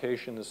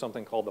application is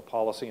something called the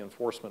policy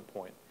enforcement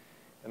point.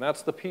 And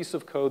that's the piece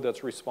of code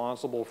that's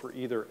responsible for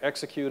either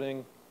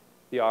executing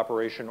the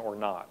operation or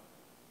not.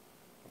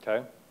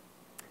 Okay?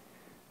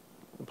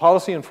 The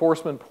policy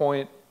enforcement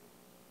point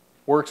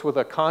works with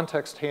a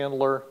context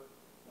handler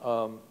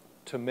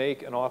to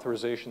make an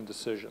authorization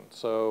decision.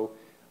 So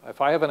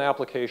if I have an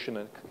application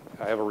and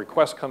I have a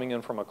request coming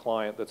in from a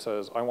client that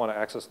says, I want to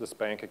access this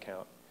bank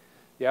account,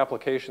 the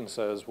application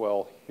says,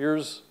 well,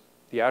 here's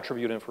the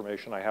attribute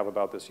information I have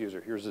about this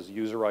user. Here's his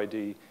user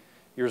ID,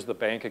 here's the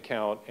bank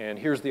account, and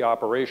here's the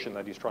operation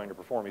that he's trying to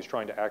perform. He's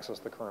trying to access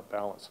the current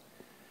balance.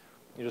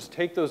 You just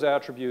take those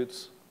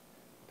attributes,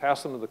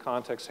 pass them to the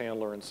context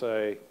handler, and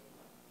say,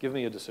 give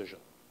me a decision.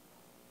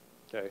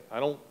 Okay,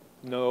 I don't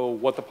know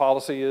what the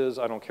policy is.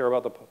 I don't care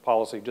about the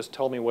policy. Just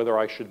tell me whether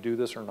I should do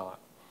this or not.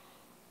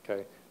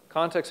 Okay,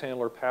 context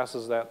handler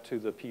passes that to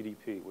the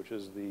PDP, which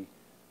is the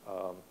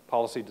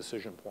policy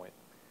decision point.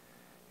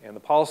 And the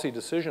policy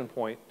decision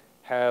point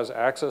has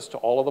access to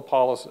all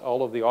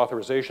of the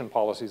authorization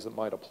policies that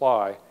might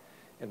apply.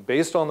 And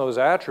based on those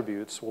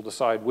attributes, we'll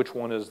decide which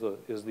one is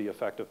the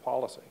effective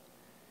policy.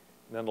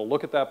 And then it'll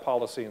look at that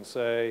policy and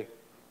say,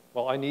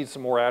 well, I need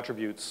some more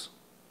attributes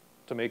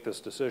to make this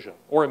decision.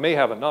 Or it may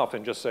have enough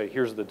and just say,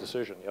 here's the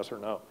decision, yes or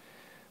no.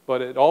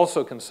 But it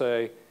also can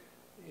say,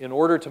 in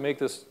order to make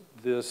this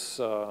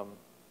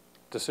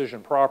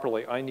decision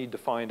properly, I need to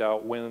find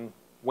out when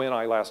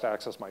I last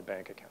accessed my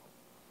bank account.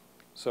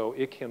 So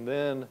it can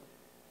then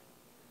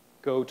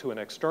go to an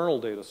external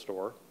data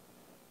store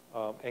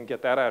and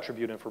get that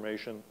attribute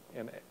information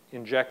and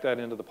inject that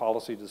into the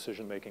policy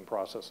decision-making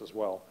process as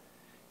well.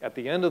 At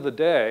the end of the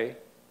day,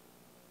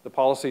 the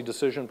policy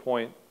decision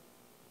point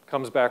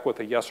comes back with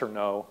a yes or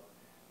no,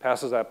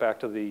 passes that back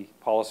to the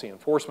policy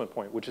enforcement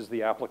point, which is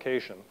the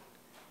application,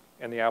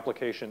 and the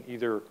application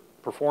either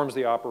performs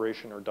the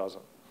operation or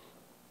doesn't.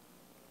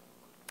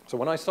 So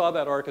when I saw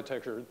that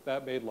architecture,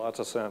 that made lots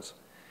of sense.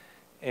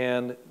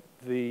 And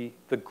the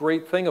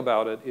great thing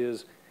about it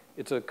is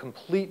it's a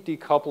complete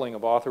decoupling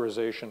of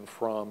authorization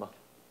from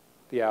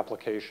the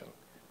application.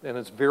 And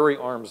it's very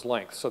arm's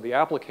length. So the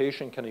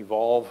application can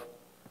evolve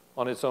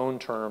on its own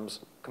terms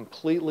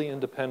completely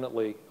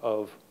independently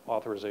of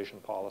authorization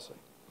policy.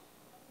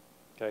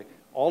 Okay?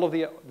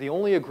 The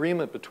only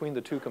agreement between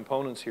the two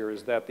components here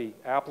is that the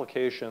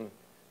application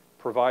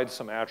provides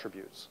some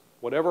attributes.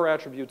 Whatever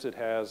attributes it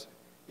has,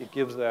 it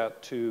gives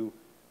that to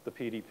the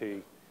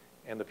PDP.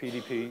 And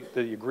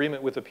the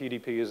agreement with the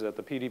PDP is that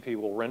the PDP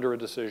will render a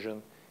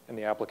decision and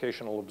the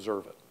application will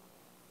observe it.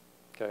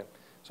 Okay?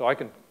 So I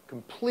can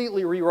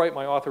completely rewrite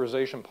my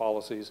authorization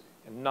policies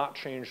and not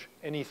change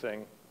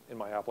anything in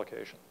my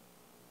application.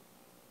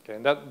 Okay?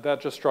 And that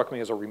just struck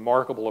me as a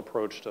remarkable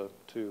approach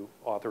to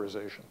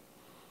authorization.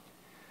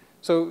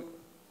 So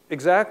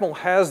XACML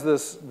has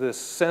this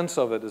sense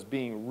of it as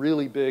being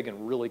really big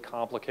and really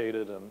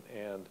complicated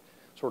and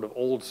sort of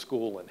old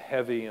school and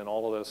heavy and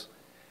all of this.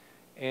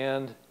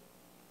 And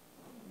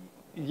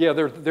yeah,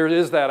 there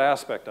is that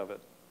aspect of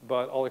it,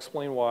 but I'll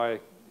explain why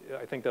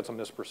I think that's a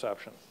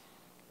misperception.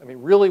 I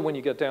mean, really, when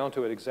you get down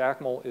to it,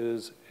 XACML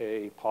is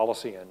a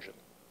policy engine,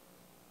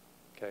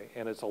 okay?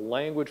 And it's a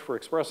language for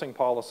expressing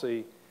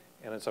policy,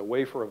 and it's a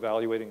way for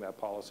evaluating that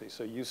policy.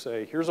 So you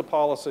say, here's a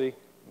policy,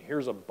 and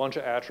here's a bunch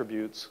of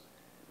attributes,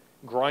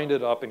 grind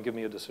it up and give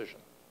me a decision.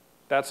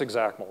 That's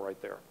XACML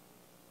right there,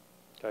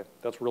 okay?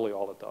 That's really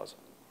all it does.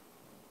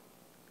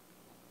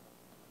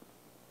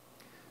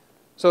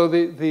 So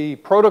the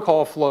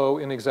protocol flow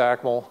in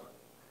XACML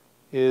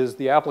is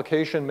the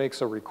application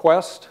makes a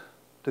request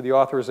to the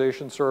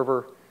authorization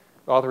server.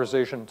 The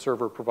authorization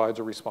server provides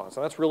a response.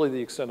 And that's really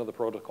the extent of the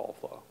protocol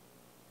flow.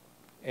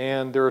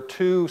 And there are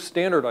two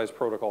standardized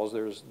protocols.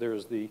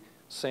 There's the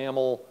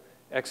SAML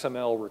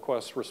XML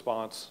request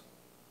response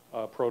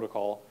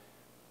protocol,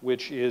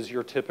 which is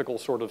your typical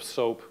sort of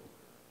SOAP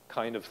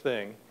kind of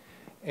thing.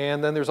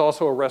 And then there's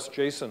also a REST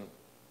JSON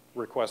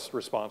request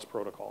response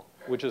protocol,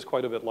 which is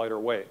quite a bit lighter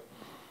weight.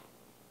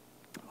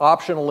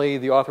 Optionally,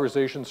 the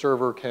authorization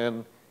server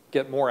can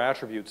get more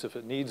attributes if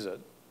it needs it.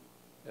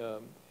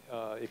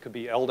 It could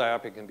be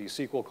LDAP, it can be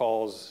SQL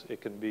calls,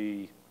 it can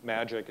be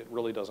magic, it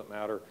really doesn't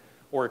matter.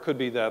 Or it could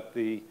be that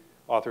the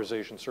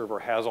authorization server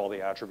has all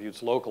the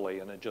attributes locally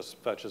and it just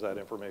fetches that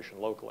information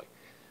locally.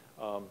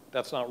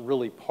 That's not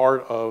really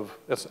part of,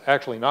 that's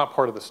actually not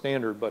part of the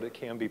standard, but it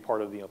can be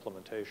part of the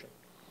implementation.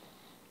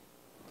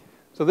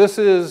 So this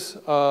is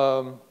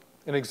an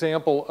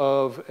example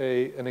of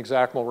an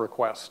XACML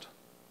request.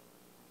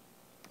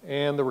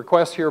 And the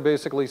request here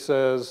basically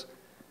says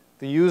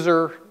the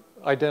user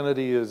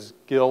identity is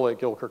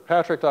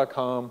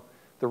gil@gilkirkpatrick.com.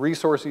 The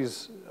resource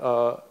he's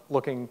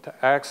looking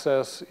to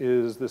access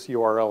is this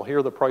URL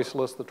here, the price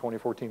list, the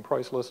 2014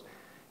 price list,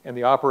 and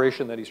the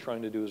operation that he's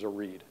trying to do is a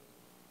read.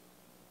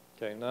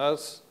 Okay, now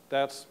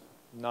that's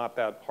not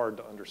that hard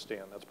to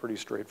understand. That's pretty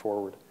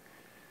straightforward.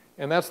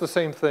 And that's the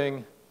same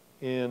thing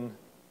in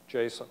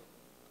JSON.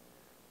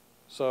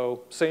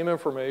 So same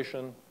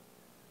information,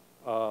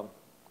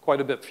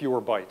 quite a bit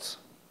fewer bytes.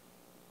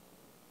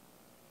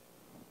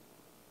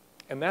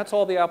 And that's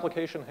all the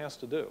application has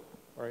to do,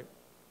 right?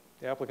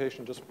 The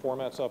application just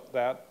formats up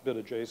that bit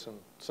of JSON,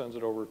 sends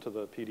it over to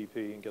the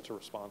PDP, and gets a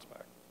response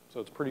back. So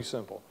it's pretty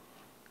simple.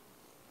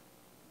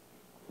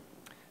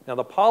 Now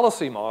the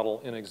policy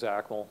model in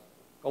XACML,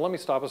 well, let me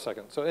stop a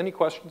second. So any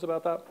questions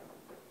about that?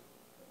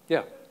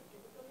 Yeah.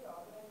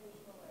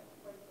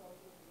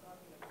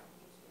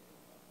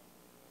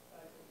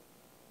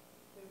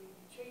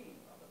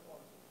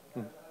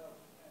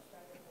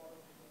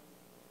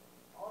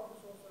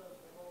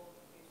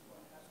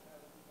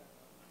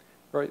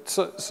 Right,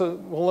 so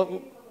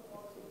well,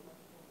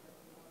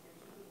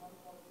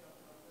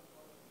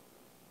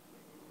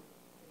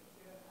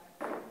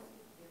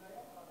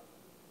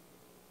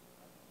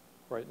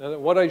 right, now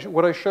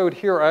what I showed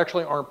here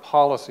actually aren't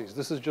policies.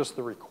 This is just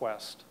the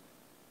request.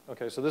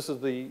 Okay, so this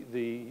is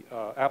the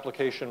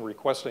application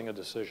requesting a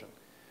decision.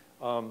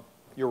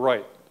 You're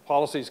right,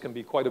 policies can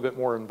be quite a bit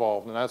more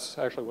involved, and that's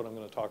actually what I'm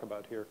going to talk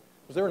about here.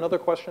 Was there another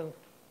question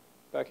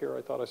back here?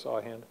 I thought I saw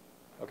a hand.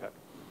 Okay.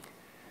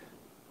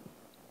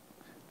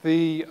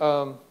 The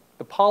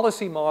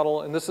policy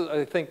model, and this is,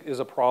 I think, is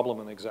a problem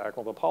in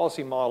XACML. The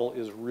policy model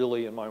is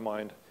really, in my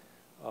mind,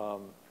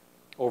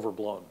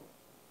 overblown.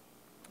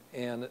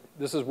 And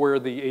this is where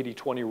the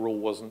 80-20 rule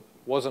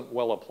wasn't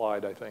well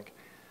applied, I think.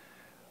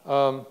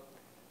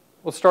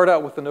 Let's start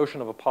out with the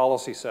notion of a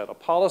policy set. A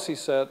policy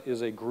set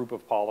is a group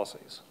of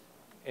policies.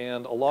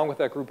 And along with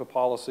that group of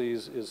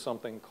policies is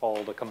something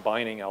called a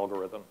combining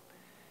algorithm.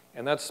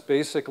 And that's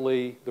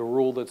basically the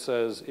rule that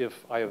says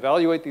if I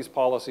evaluate these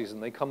policies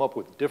and they come up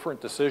with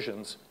different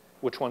decisions,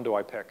 which one do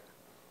I pick?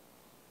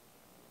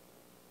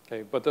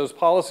 Okay, but those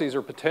policies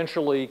are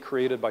potentially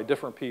created by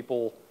different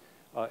people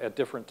at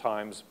different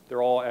times.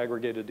 They're all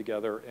aggregated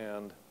together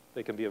and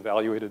they can be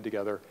evaluated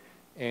together.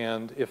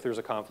 And if there's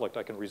a conflict,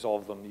 I can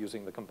resolve them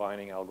using the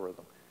combining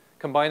algorithm.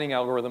 Combining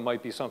algorithm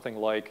might be something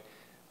like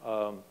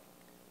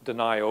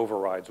deny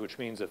overrides, which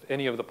means if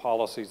any of the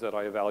policies that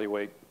I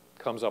evaluate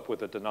comes up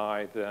with a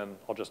deny, then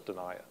I'll just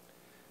deny it.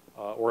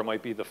 Or it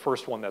might be the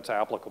first one that's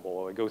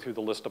applicable. I go through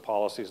the list of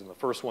policies and the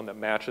first one that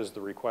matches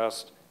the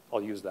request,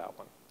 I'll use that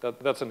one.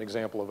 That's an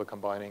example of a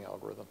combining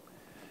algorithm.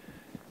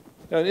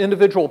 Now, an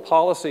individual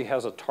policy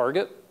has a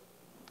target,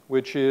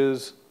 which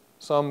is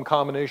some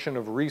combination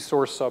of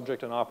resource,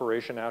 subject, and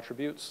operation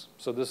attributes.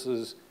 So this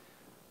is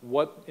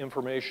what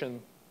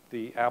information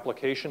the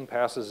application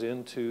passes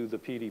into the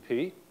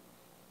PDP,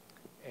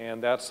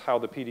 and that's how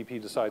the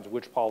PDP decides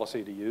which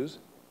policy to use.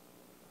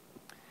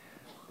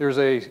 There's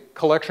a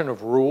collection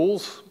of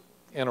rules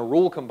and a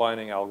rule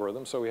combining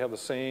algorithm, so we have the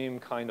same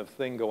kind of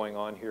thing going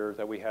on here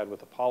that we had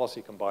with the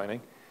policy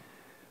combining.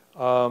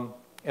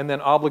 And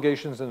then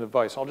obligations and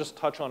advice. I'll just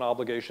touch on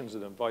obligations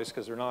and advice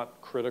because they're not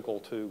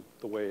critical to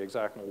the way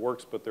XACML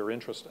works, but they're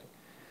interesting.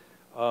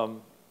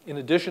 In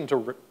addition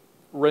to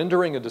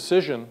rendering a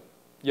decision,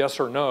 yes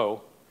or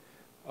no,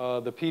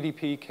 the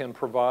PDP can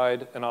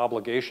provide an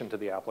obligation to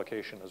the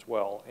application as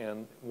well.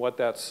 And what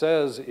that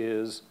says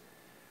is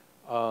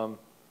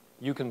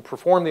you can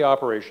perform the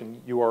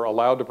operation, you are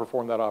allowed to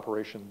perform that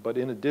operation, but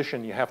in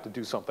addition, you have to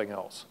do something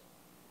else.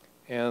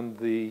 And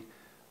the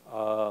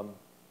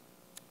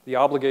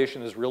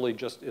obligation is really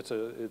just, it's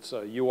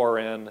a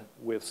URN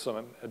with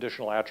some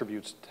additional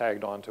attributes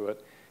tagged onto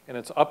it. And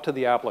it's up to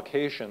the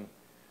application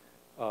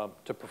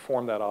to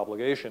perform that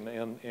obligation.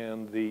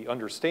 And the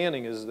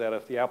understanding is that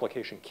if the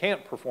application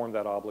can't perform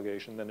that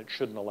obligation, then it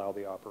shouldn't allow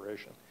the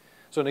operation.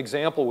 So an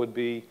example would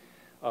be,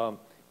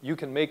 you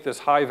can make this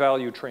high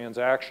value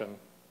transaction,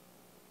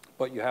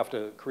 but you have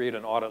to create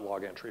an audit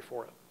log entry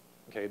for it.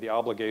 Okay, the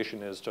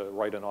obligation is to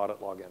write an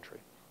audit log entry.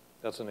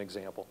 That's an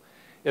example.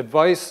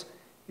 Advice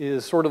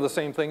is sort of the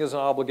same thing as an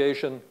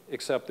obligation,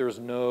 except there's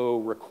no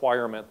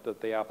requirement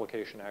that the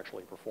application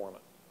actually perform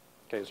it.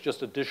 Okay, it's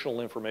just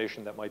additional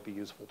information that might be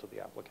useful to the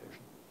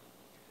application.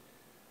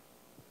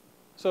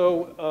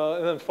 So,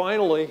 and then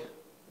finally,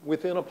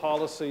 within a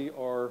policy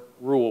are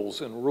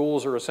rules, and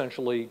rules are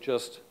essentially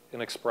just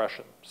an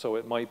expression. So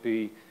it might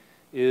be,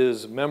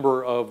 is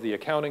member of the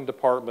accounting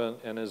department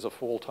and is a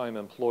full-time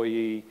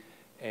employee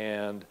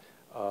and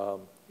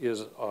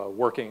is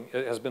working,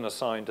 it has been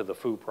assigned to the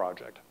foo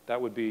project.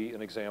 That would be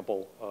an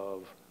example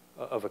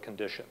of a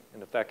condition.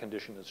 And if that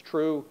condition is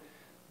true,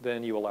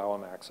 then you allow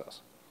them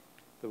access.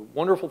 The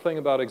wonderful thing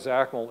about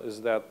XACML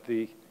is that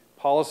the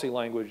policy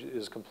language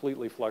is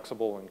completely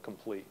flexible and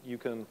complete. You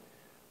can,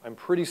 I'm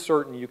pretty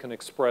certain you can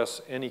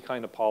express any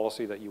kind of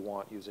policy that you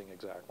want using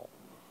XACML.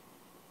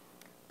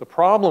 The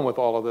problem with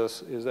all of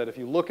this is that if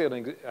you look at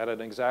an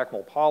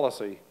XACML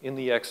policy in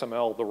the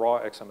XML, the raw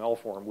XML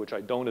form, which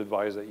I don't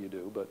advise that you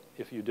do, but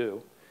if you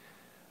do,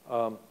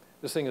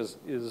 this thing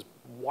is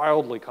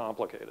wildly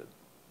complicated.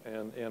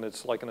 And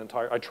it's like an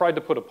entire, I tried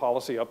to put a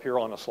policy up here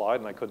on a slide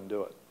and I couldn't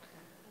do it.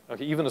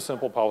 Okay, even a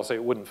simple policy,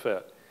 it wouldn't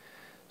fit.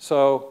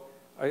 So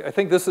I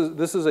think this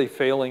is a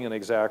failing in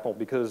XACML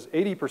because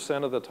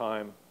 80% of the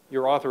time,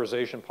 your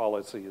authorization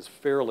policy is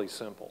fairly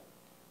simple.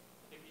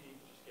 I think you need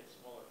to just get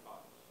smaller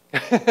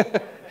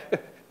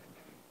fonts.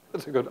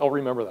 That's a good, I'll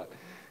remember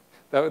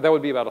that. That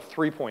would be about a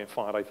 3-point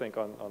font, I think,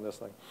 on this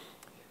thing.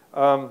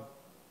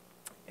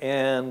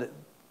 And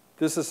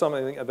this is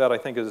something that I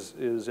think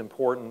is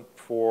important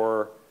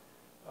for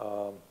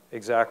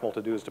XACML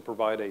to do, is to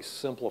provide a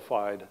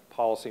simplified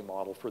policy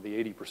model for the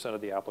 80% of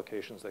the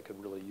applications that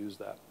could really use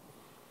that.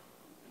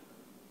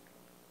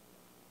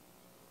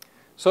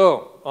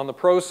 So on the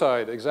pro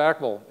side,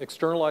 XACML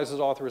externalizes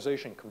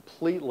authorization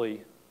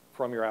completely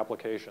from your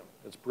application.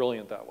 It's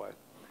brilliant that way.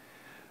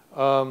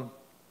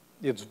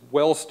 It's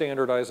well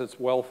standardized, it's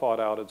well thought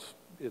out,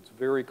 it's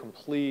very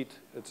complete,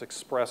 it's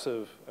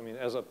expressive. I mean,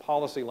 as a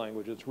policy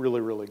language, it's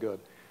really, really good.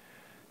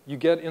 You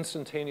get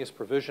instantaneous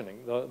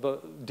provisioning, the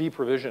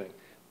deprovisioning.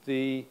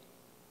 The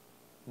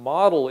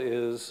model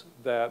is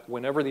that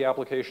whenever the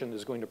application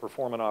is going to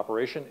perform an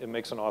operation, it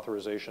makes an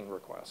authorization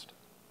request,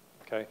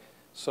 okay?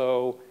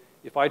 So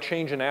if I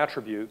change an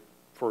attribute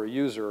for a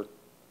user,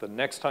 the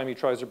next time he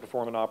tries to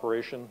perform an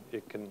operation,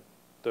 it can,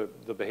 the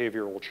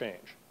behavior will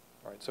change,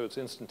 right? So it's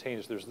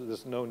instantaneous.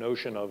 There's no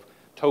notion of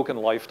token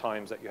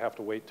lifetimes that you have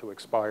to wait to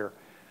expire.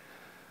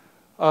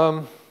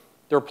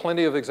 There are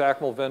plenty of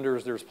XACML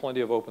vendors. There's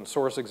plenty of open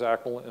source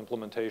XACML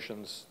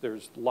implementations.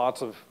 There's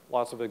lots of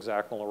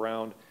XACML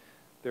around.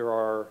 There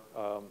are,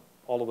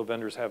 all of the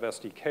vendors have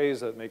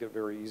SDKs that make it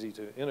very easy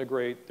to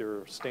integrate. There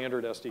are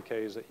standard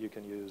SDKs that you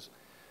can use.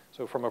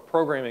 So from a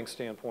programming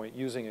standpoint,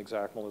 using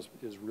XACML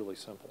is really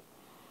simple.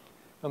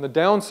 On the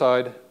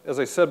downside, as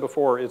I said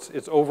before,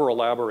 it's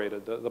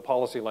over-elaborated. The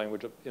policy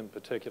language in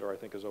particular, I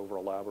think, is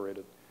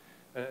over-elaborated.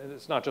 And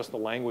it's not just the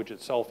language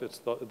itself, it's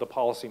the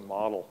policy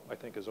model, I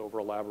think, is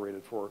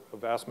over-elaborated for a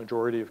vast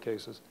majority of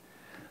cases.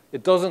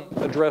 It doesn't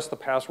address the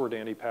password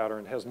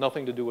anti-pattern. It has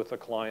nothing to do with the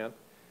client.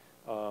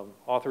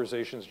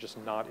 Authorization is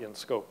just not in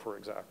scope for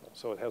XACML,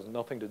 so it has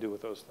nothing to do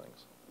with those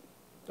things.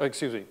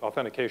 Excuse me,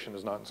 authentication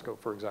is not in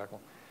scope for XACML.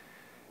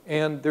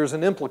 And there's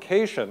an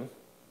implication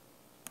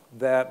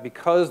that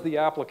because the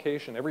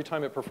application, every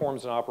time it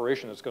performs an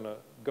operation, it's going to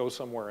go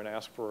somewhere and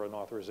ask for an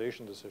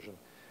authorization decision,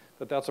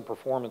 that's a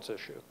performance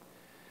issue.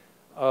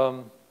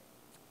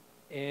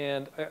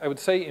 And I would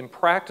say in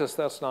practice,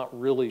 that's not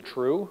really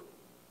true.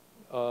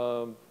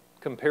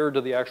 Compared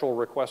to the actual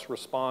request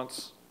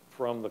response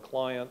from the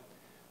client,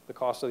 the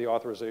cost of the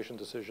authorization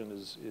decision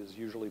is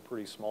usually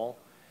pretty small.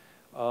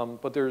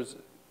 But there's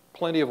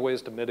plenty of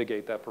ways to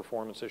mitigate that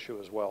performance issue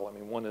as well. I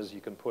mean, one is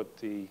you can put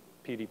the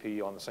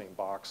PDP on the same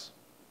box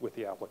with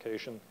the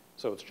application,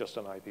 so it's just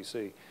an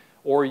IPC.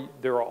 Or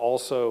there are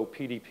also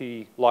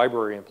PDP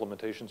library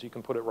implementations. You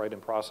can put it right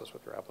in process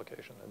with your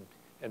application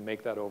and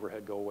make that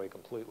overhead go away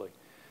completely.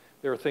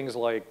 There are things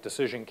like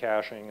decision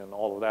caching and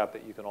all of that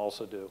that you can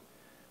also do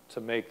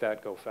to make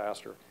that go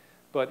faster.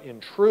 But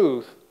in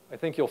truth, I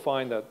think you'll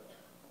find that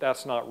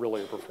that's not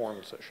really a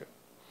performance issue.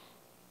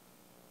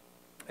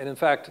 And in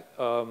fact,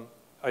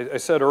 I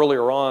said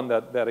earlier on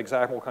that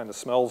XACML kind of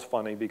smells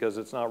funny because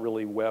it's not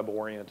really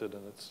web-oriented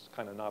and it's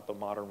kind of not the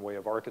modern way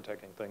of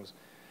architecting things.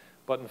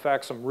 But in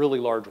fact, some really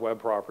large web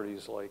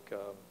properties like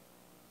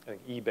I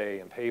think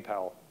eBay and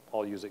PayPal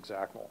all use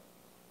XACML.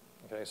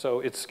 Okay, so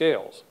it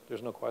scales,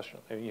 there's no question.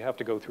 I mean, you have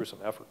to go through some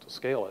effort to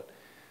scale it,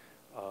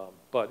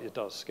 but it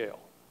does scale,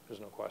 there's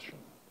no question.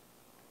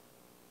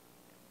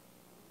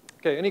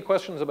 Okay, any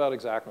questions about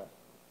XACML?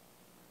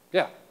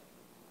 Yeah?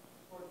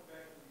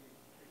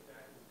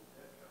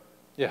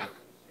 Yeah.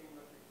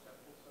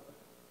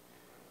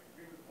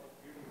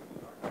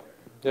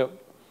 Yep.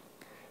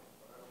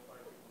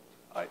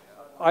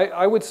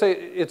 I would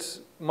say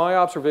my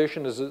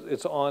observation is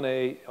it's on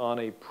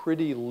a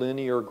pretty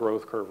linear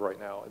growth curve right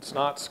now. It's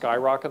not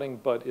skyrocketing,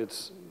 but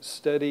it's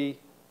steady,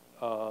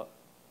 not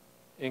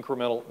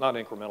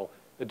incremental,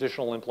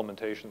 additional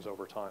implementations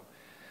over time.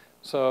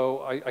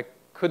 So I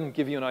couldn't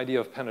give you an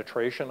idea of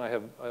penetration. I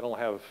don't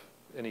have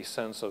any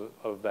sense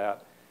of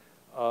that.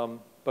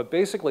 But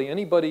basically,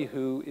 anybody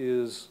who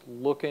is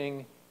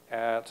looking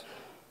at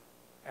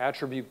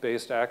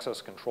attribute-based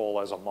access control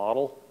as a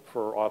model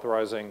for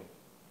authorizing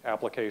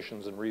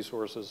applications and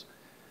resources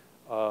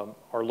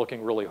are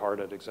looking really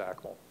hard at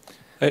XACML.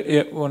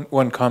 Yeah,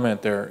 one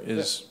comment there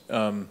is,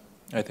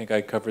 I think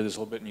I covered this a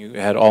little bit, and you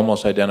had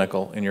almost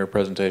identical in your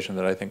presentation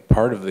that I think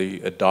part of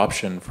the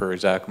adoption for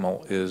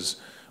XACML is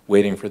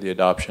waiting for the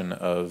adoption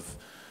of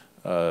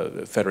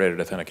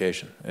federated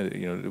authentication.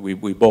 You know,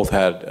 we both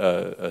had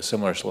a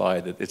similar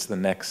slide that it's the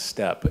next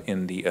step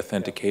in the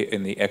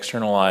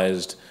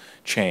externalized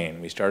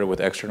chain. We started with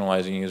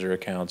externalizing user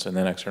accounts and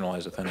then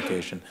externalized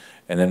authentication,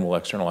 and then we'll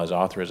externalize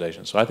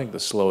authorization. So I think the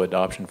slow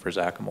adoption for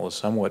XACML has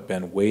somewhat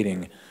been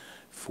waiting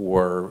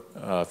for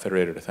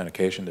federated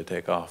authentication to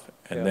take off,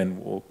 and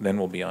then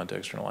we'll be on to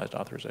externalized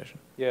authorization.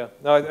 Yeah,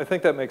 no, I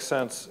think that makes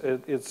sense.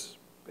 It's,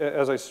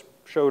 as I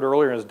showed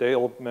earlier, as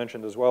Dale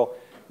mentioned as well,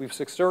 we've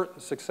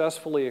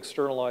successfully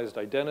externalized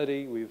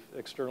identity, we've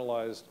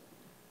externalized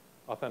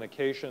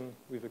authentication,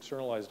 we've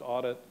externalized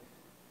audit.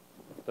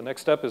 The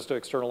next step is to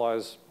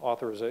externalize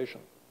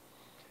authorization.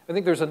 I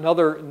think there's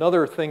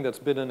another thing that's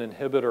been an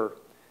inhibitor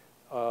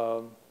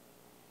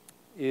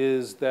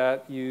is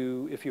that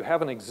if you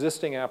have an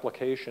existing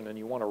application and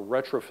you want to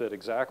retrofit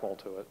XACML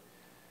to it,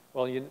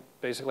 well, you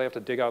basically have to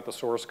dig out the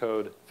source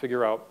code,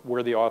 figure out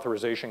where the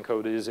authorization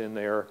code is in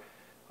there,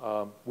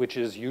 which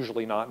is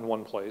usually not in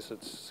one place.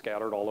 It's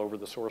scattered all over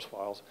the source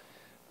files,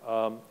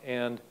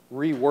 and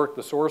rework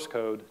the source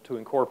code to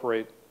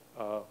incorporate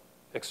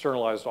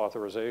externalized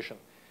authorization.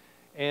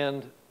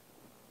 And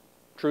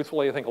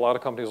truthfully, I think a lot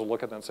of companies will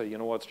look at that and say, you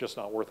know what, it's just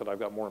not worth it. I've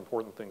got more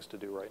important things to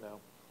do right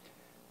now.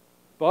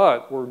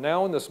 But we're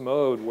now in this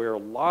mode where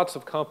lots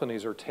of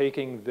companies are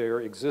taking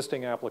their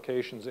existing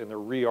applications and they're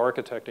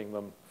re-architecting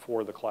them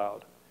for the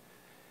cloud.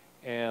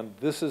 And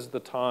this is the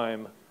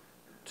time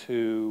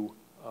to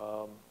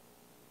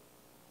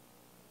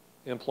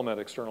implement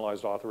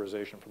externalized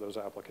authorization for those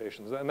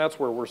applications. And that's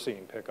where we're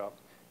seeing pickup,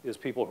 is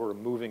people who are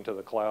moving to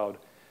the cloud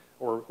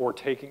or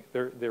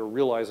they're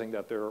realizing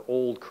that their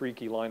old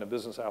creaky line of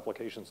business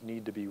applications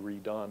need to be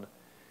redone,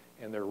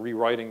 and they're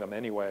rewriting them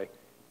anyway.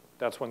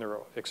 That's when they're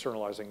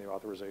externalizing the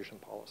authorization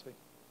policy.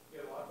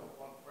 Yeah, well, I've got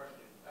one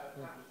question. Pat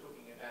was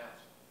talking about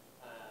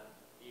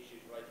the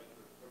issues relating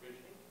to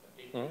provisioning and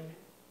decommissioning,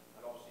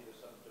 and obviously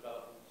there's some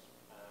developments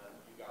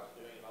you guys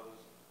are doing and others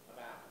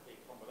about the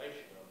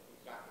combination of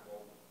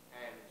XACML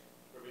and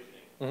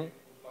provisioning. Would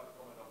you like to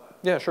comment on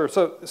that? Yeah, sure.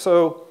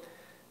 So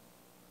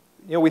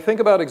you know, we think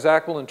about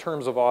XACML in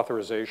terms of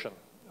authorization,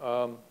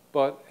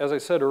 but as I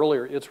said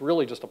earlier, it's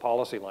really just a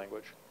policy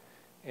language,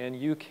 and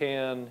you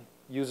can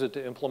use it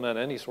to implement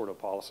any sort of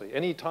policy.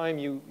 Anytime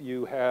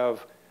you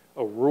have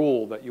a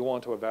rule that you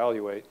want to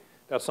evaluate,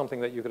 that's something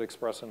that you could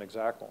express in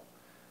XACML.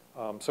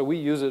 So we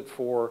use it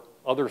for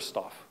other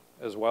stuff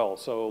as well.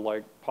 So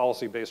like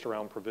policy based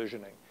around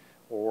provisioning,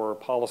 or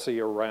policy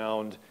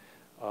around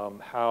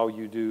how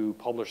you do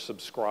publish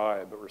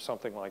subscribe or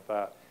something like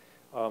that.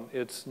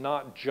 It's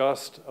not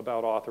just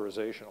about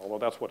authorization, although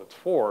that's what it's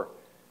for.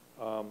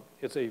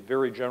 It's a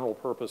very general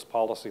purpose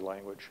policy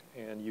language,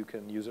 and you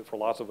can use it for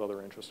lots of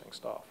other interesting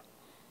stuff.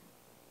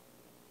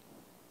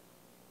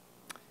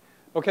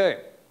 Okay,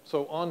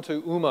 so on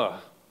to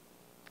UMA.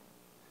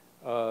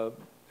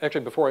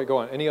 Actually, before I go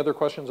on, any other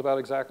questions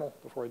about XACML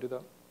before I do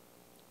that?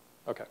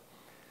 Okay,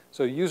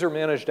 so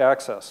user-managed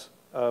access.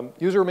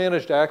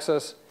 User-managed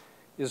access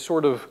is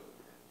sort of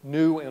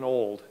new and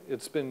old.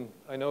 It's been,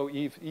 I know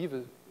Eve,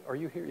 are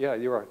you here? Yeah,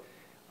 you are.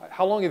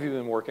 How long have you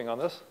been working on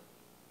this?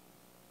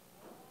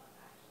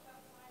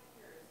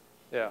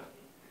 Yeah.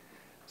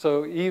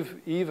 So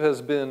Eve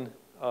has been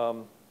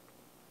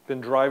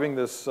driving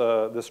this,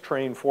 this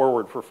train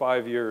forward for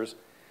 5 years,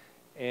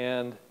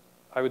 and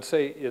I would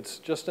say it's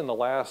just in the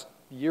last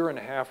year and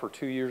a half or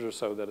 2 years or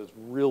so that it's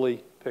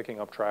really picking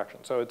up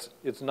traction. So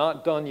it's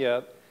not done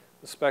yet.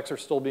 The specs are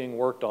still being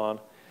worked on.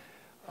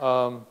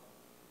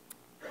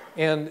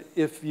 And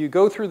if you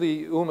go through the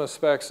UMA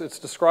specs, it's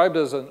described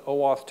as an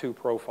OAuth 2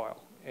 profile.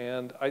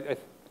 And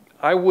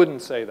I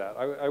wouldn't say that.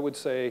 I would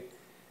say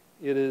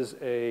it is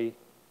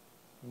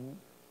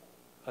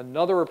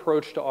another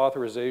approach to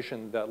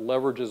authorization that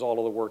leverages all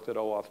of the work that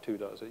OAuth 2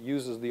 does. It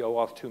uses the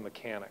OAuth 2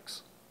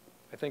 mechanics.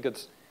 I think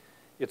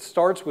it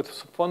starts with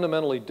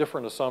fundamentally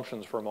different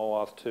assumptions from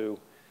OAuth 2.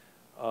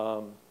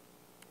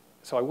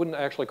 So I wouldn't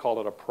actually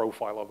call it a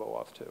profile of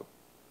OAuth 2,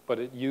 but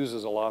it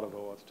uses a lot of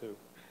OAuth 2.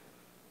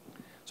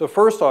 So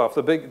first off,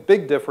 the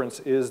big difference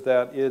is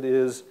that it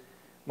is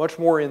much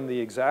more in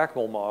the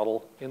XACML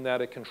model in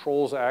that it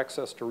controls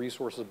access to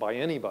resources by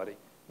anybody,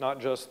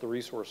 not just the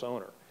resource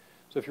owner.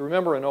 So if you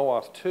remember in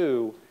OAuth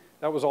 2,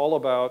 that was all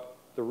about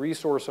the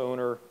resource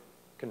owner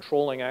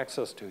controlling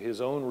access to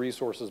his own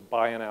resources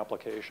by an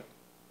application.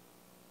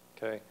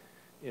 Okay?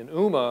 In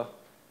UMA,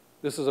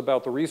 this is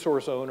about the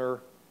resource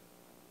owner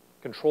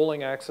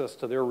controlling access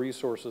to their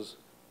resources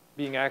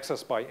being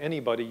accessed by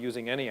anybody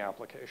using any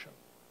application.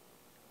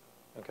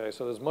 Okay,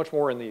 so there's much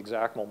more in the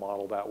XACML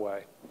model that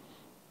way.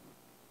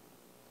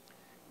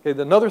 Okay,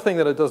 another thing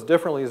that it does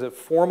differently is it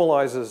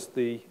formalizes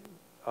the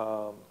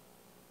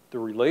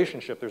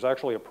relationship. There's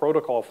actually a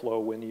protocol flow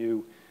when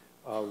you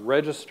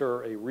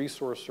register a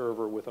resource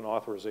server with an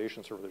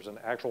authorization server. There's an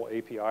actual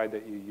API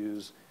that you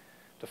use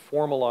to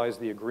formalize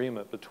the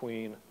agreement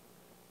between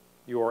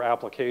your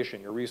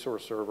application, your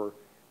resource server,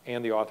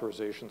 and the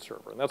authorization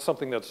server. And that's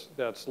something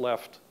that's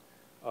left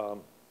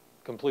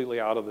completely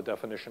out of the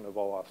definition of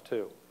OAuth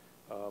 2.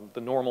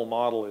 The normal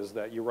model is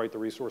that you write the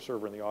resource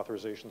server and the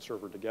authorization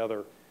server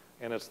together,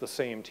 and it's the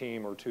same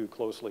team or two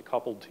closely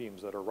coupled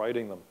teams that are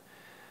writing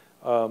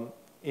them.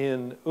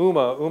 In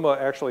UMA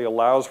actually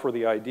allows for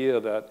the idea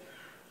that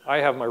I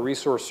have my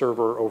resource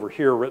server over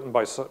here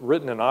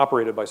written and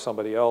operated by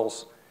somebody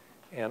else,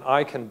 and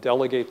I can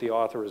delegate the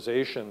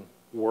authorization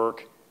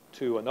work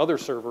to another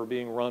server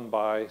being run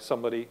by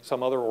some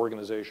other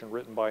organization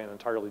written by an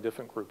entirely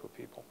different group of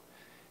people.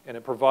 And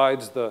it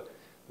provides the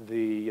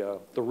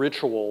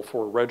ritual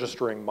for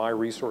registering my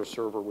resource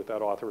server with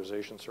that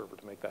authorization server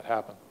to make that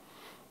happen.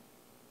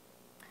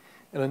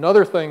 And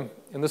another thing,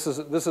 and this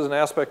is an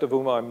aspect of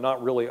UMA I'm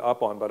not really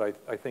up on, but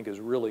I think is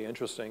really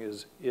interesting,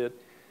 is it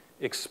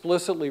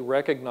explicitly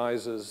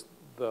recognizes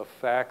the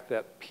fact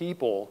that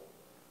people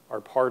are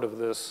part of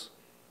this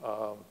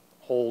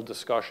whole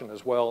discussion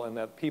as well, and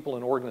that people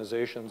in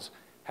organizations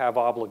have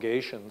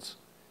obligations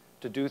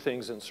to do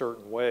things in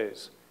certain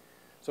ways.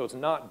 So it's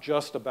not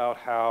just about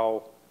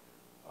how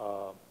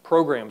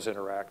programs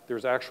interact.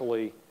 There's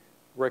actually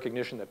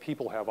recognition that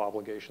people have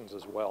obligations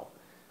as well.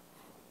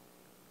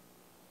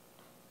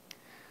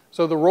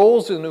 So the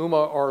roles in UMA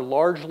are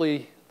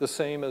largely the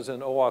same as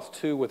in OAuth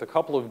 2 with a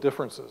couple of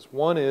differences.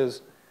 One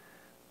is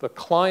the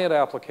client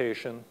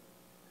application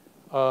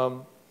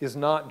is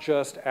not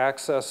just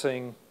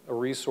accessing a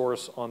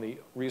resource on the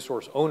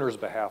resource owner's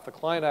behalf. The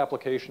client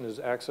application is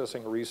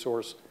accessing a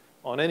resource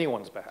on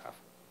anyone's behalf.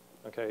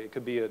 Okay, it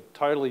could be a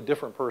totally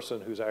different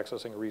person who's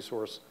accessing a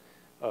resource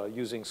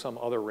using some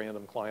other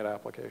random client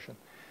application.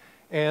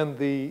 And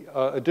the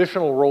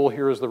additional role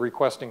here is the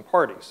requesting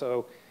party.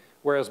 So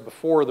whereas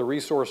before the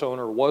resource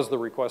owner was the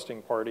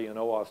requesting party in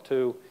OAuth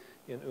 2,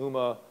 in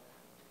UMA,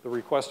 the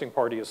requesting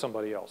party is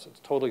somebody else. It's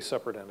a totally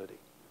separate entity.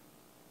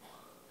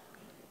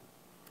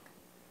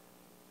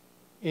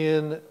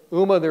 In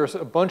UMA, there's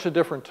a bunch of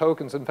different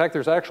tokens. In fact,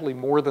 there's actually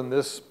more than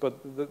this, but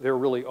they're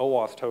really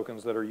OAuth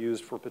tokens that are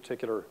used for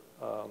particular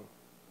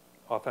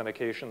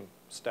authentication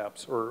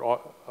steps or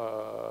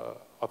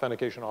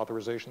authentication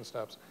authorization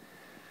steps.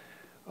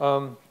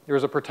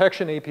 There's a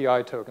protection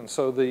API token.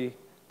 So the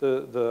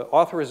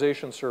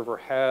authorization server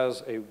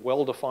has a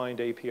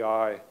well-defined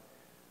API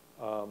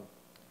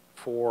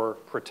for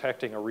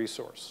protecting a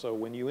resource. So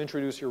when you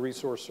introduce your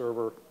resource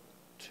server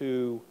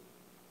to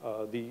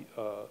the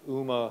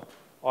UMA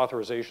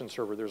authorization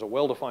server, there's a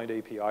well-defined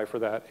API for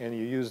that, and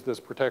you use this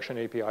protection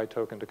API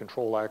token to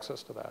control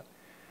access to that.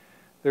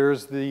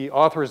 There's the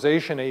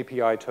authorization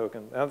API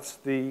token. That's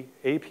the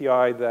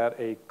API that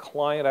a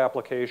client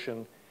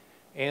application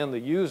and the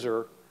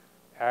user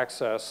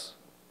access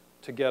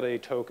to get a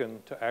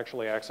token to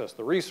actually access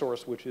the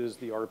resource, which is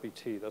the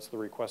RPT. That's the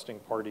requesting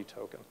party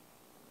token.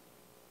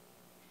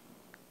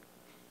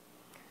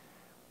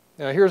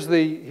 Now here's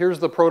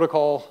the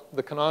protocol,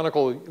 the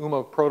canonical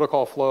UMA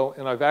protocol flow,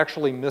 and I've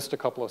actually missed a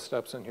couple of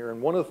steps in here.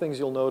 And one of the things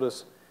you'll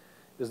notice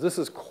is this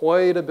is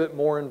quite a bit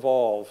more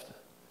involved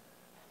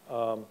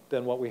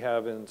than what we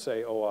have in,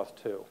 say, OAuth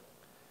 2.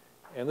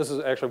 And this is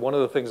actually one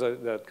of the things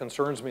that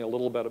concerns me a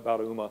little bit about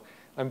UMA.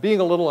 I'm being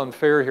a little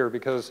unfair here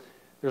because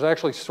there's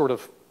actually sort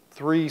of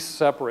 3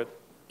 separate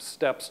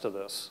steps to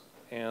this.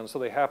 And so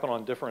they happen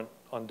on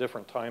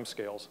different time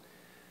scales.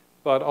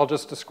 But I'll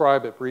just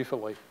describe it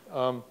briefly.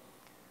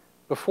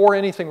 Before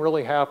anything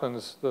really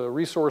happens, the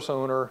resource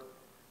owner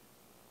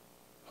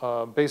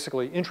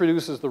basically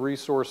introduces the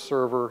resource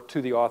server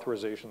to the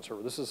authorization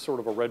server. This is sort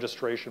of a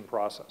registration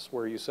process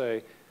where you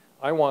say,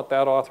 I want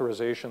that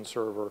authorization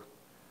server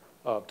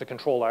to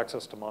control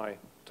access to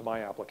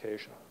my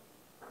application.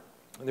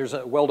 And there's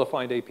a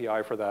well-defined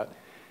API for that.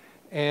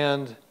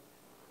 And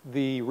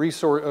the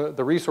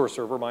resource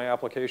server, my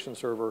application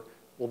server,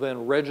 will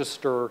then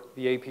register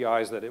the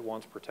APIs that it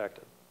wants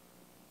protected.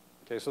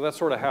 Okay, so that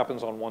sort of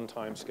happens on one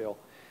time scale.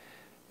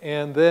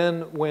 And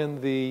then when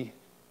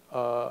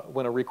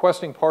a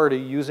requesting party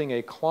using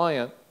a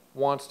client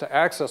wants to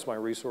access my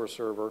resource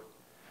server,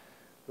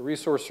 the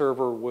resource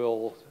server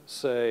will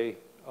say,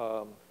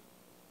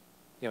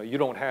 you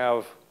don't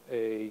have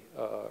a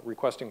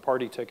requesting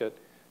party ticket,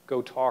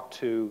 go talk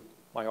to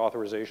my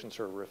authorization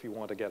server if you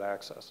want to get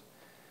access.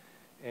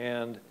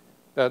 And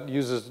that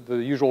uses the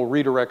usual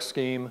redirect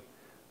scheme.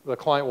 The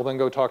client will then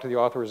go talk to the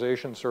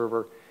authorization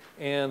server,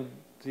 and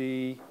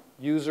the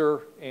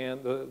user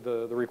and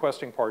the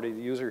requesting party,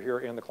 the user here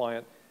and the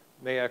client,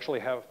 may actually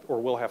have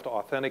or will have to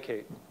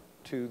authenticate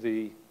to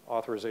the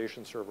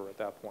authorization server at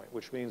that point,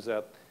 which means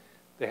that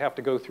they have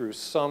to go through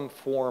some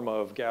form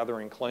of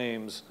gathering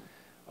claims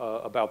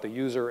about the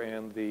user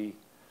and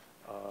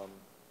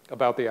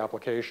about the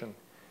application.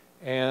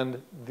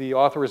 And the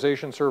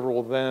authorization server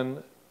will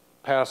then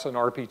pass an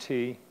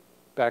RPT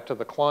back to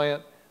the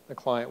client. The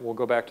client will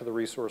go back to the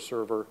resource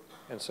server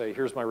and say,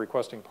 here's my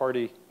requesting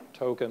party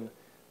token,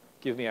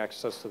 give me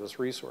access to this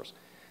resource.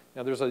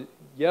 Now there's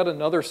yet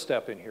another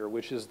step in here,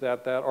 which is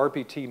that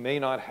RPT may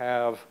not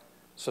have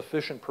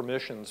sufficient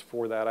permissions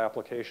for that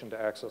application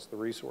to access the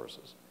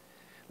resources.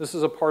 This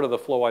is a part of the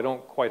flow I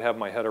don't quite have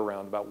my head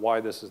around about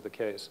why this is the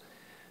case.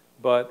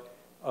 But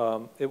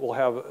it will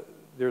have,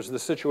 there's the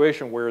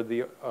situation where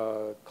the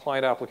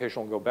client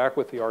application will go back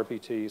with the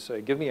RPT,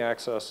 say, give me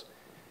access,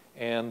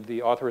 and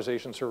the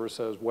authorization server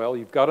says, well,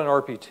 you've got an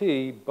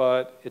RPT,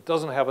 but it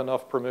doesn't have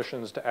enough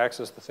permissions to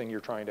access the thing you're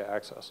trying to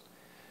access.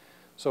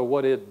 So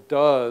what it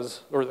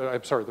does, or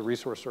I'm sorry, the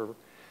resource server.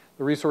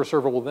 The resource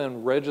server will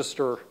then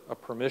register a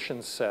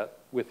permission set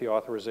with the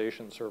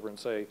authorization server and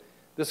say,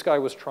 this guy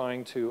was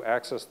trying to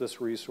access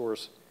this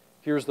resource.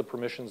 Here's the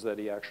permissions that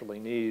he actually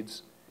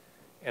needs.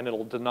 And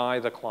it'll deny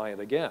the client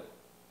again.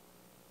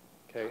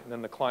 Okay, and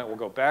then the client will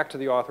go back to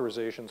the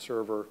authorization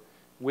server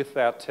with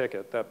that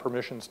ticket, that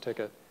permissions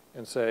ticket,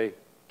 and say,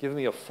 give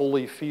me a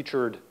fully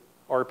featured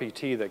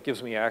RPT that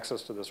gives me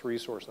access to this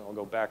resource, and I'll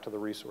go back to the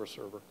resource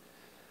server.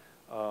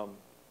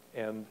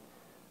 And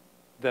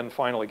then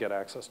finally get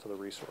access to the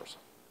resource.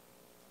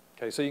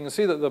 Okay, so you can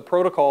see that the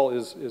protocol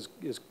is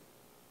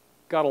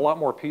got a lot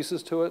more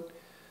pieces to it.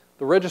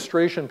 The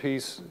registration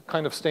piece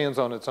kind of stands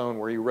on its own,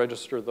 where you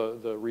register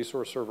the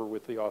resource server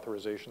with the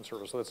authorization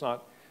server. So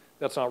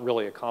that's not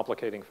really a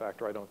complicating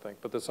factor, I don't think.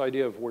 But this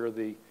idea of where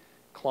the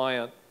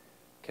client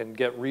can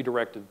get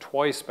redirected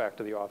twice back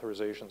to the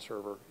authorization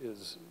server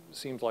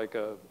seems like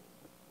a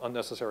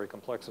unnecessary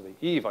complexity.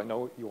 Eve, I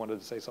know you wanted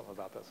to say something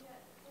about this. Yeah,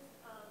 just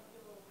give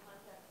a little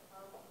context.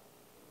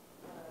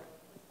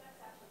 The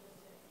specs actually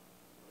just hit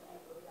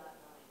 0.9 just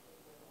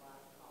in the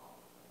last call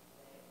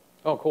today.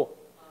 Oh, cool. And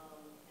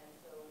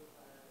so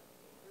the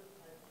group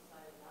has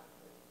decided not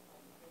to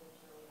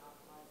prematurely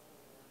optimize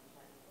things and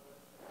check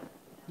those.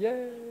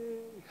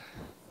 Yay!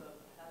 So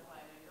that's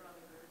why I know you're on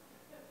the group.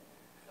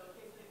 So in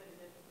case anybody's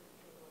interested,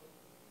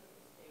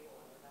 it's stable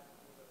and that's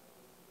under the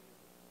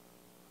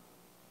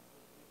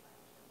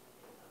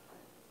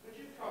Could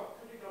you come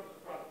to the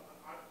front?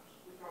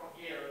 We can't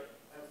hear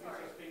and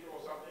please a speaker or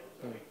something.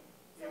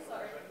 So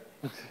sorry.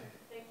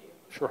 Thank you.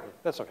 Sure,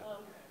 that's okay.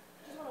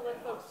 Just want to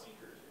let folks.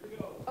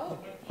 Oh,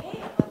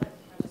 hey.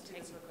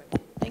 Thanks real quick.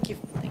 Thank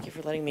you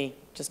for letting me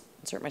just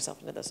insert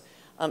myself into this.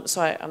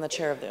 So I'm the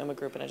chair of the UMA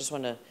group, and I just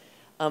want to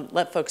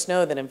let folks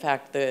know that in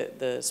fact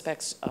the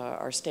specs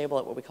are stable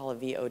at what we call a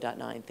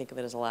V0.9. Think of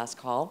it as a last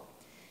call,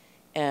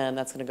 and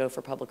that's going to go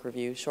for public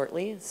review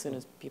shortly, as soon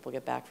as people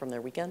get back from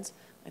their weekends,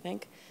 I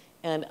think.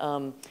 And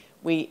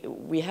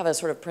we have a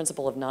sort of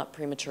principle of not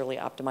prematurely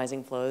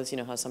optimizing flows. You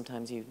know how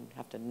sometimes you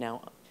have to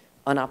now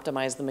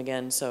unoptimize them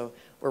again. So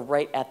we're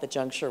right at the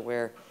juncture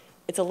where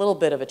it's a little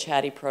bit of a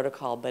chatty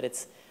protocol, but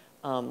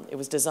it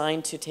was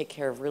designed to take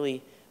care of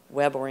really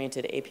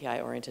web-oriented,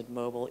 API-oriented,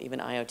 mobile, even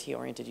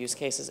IoT-oriented use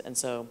cases. And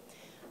so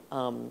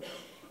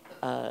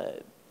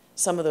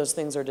some of those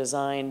things are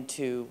designed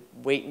to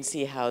wait and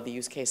see how the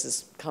use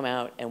cases come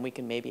out, and we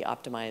can maybe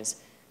optimize.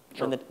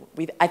 Sure.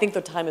 I think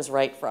the time is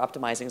right for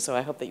optimizing, so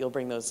I hope that you'll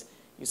bring those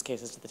use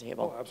cases to the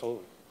table. Oh,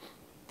 absolutely.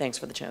 Thanks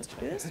for the chance to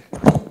do this.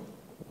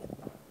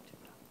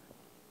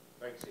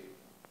 Thanks, Steve.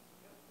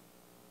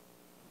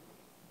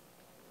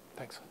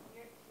 Thanks.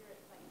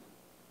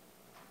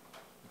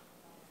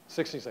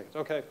 60 seconds,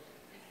 okay.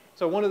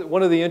 So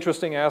one of the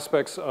interesting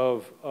aspects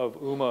of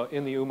UMA,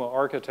 in the UMA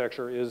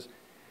architecture is,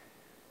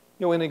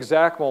 you know, in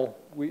XACML,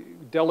 we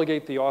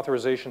delegate the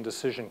authorization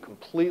decision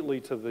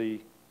completely to the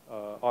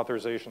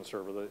authorization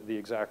server,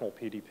 the XACML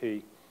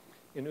PDP.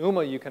 In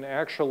UMA, you can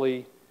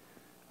actually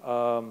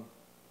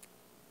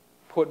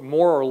put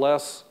more or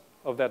less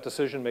of that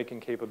decision-making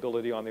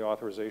capability on the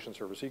authorization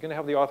server. So you can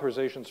have the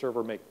authorization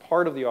server make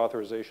part of the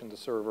authorization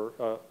server,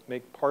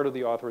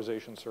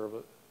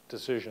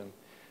 decision,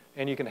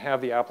 and you can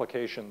have the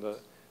application,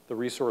 the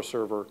resource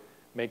server,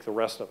 make the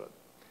rest of it.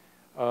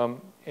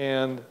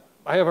 And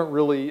I haven't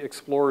really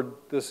explored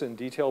this in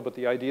detail, but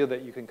the idea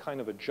that you can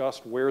kind of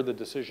adjust where the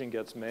decision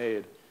gets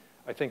made,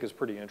 I think is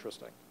pretty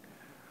interesting.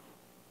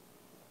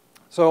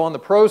 So on the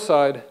pro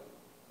side,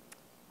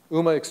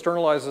 UMA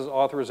externalizes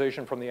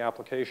authorization from the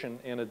application,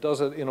 and it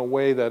does it in a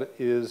way that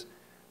is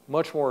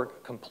much more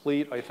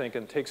complete, I think,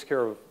 and takes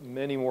care of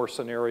many more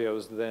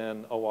scenarios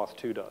than OAuth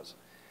 2 does.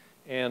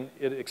 And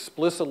it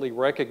explicitly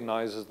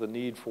recognizes the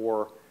need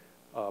for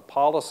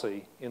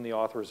policy in the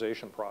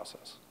authorization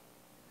process.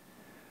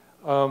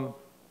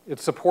 It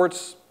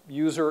supports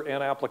user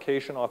and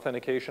application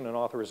authentication and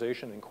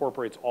authorization,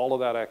 incorporates all of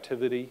that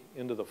activity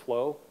into the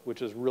flow,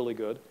 which is really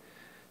good.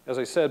 As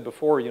I said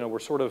before, you know, we're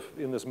sort of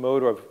in this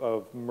mode of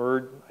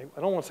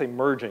I don't want to say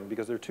merging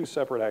because they're two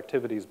separate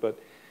activities, but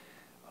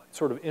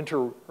sort of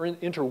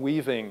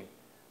interweaving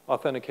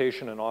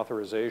authentication and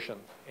authorization.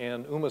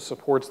 And UMA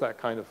supports that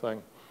kind of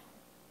thing.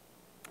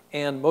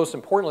 And most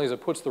importantly is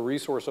it puts the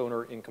resource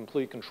owner in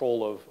complete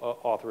control of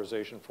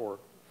authorization for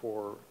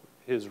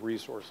his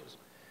resources.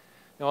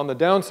 Now on the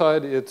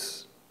downside,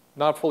 it's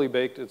not fully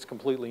baked, it's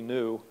completely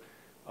new.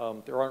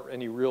 There aren't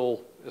any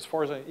real, as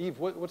far as Eve,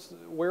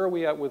 where are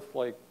we at with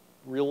like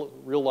real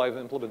live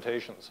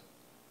implementations?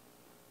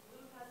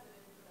 Loop has been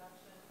in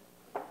production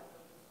as open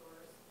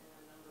source, and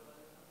a number of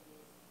other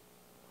companies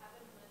have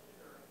implemented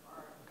or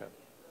are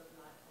implementing it. Those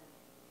are not tending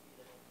to be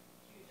the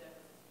huge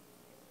emphasis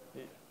in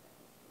this case.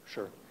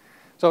 Sure.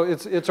 So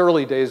it's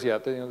early days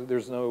yet. You know,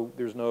 there's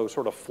no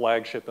sort of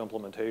flagship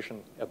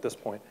implementation at this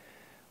point.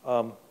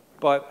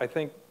 But I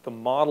think the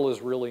model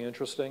is really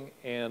interesting,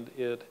 and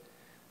it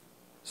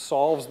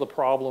solves the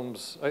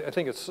problems. I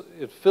think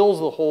it fills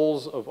the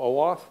holes of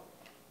OAuth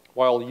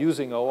while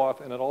using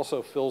OAuth, and it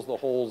also fills the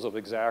holes of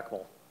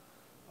XACML.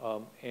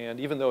 And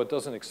even though it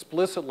doesn't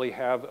explicitly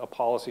have a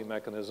policy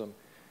mechanism,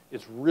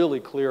 it's really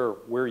clear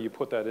where you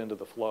put that into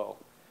the flow,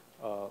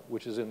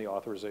 which is in the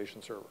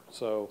authorization server.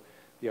 So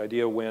the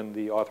idea when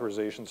the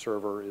authorization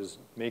server is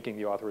making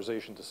the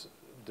authorization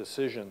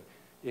decision,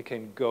 it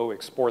can go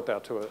export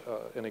that to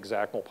an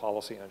XACML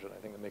policy engine.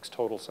 I think that makes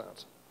total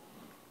sense.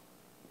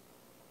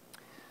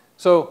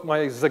 So my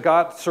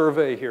Zagat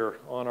survey here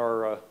on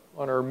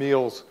our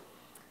meals.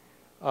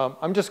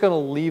 I'm just going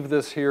to leave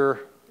this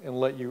here and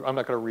let you, I'm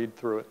not going to read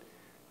through it.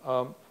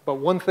 But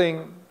one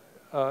thing,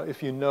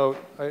 if you note,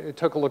 I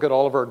took a look at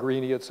all of our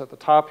ingredients at the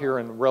top here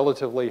and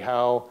relatively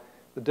how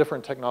the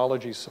different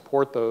technologies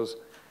support those.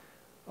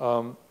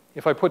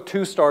 If I put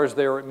 2 stars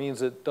there, it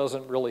means it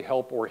doesn't really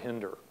help or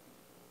hinder.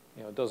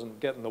 You know, it doesn't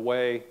get in the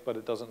way, but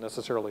it doesn't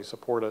necessarily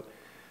support it.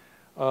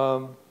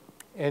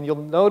 And you'll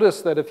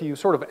notice that if you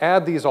sort of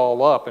add these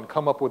all up and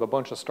come up with a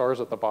bunch of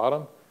stars at the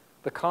bottom,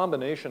 the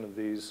combination of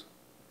these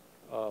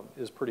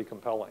is pretty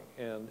compelling.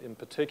 And in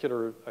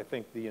particular, I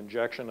think the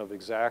injection of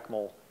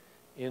XACML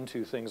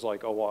into things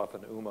like OAuth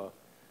and UMA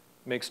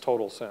makes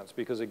total sense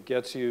because it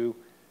gets you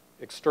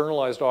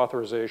externalized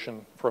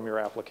authorization from your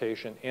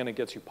application, and it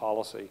gets you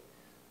policy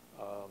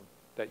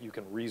that you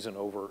can reason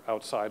over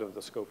outside of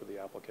the scope of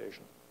the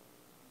application.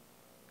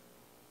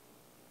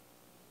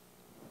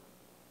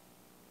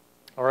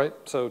 All right,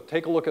 so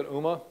take a look at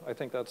UMA. I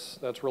think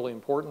that's really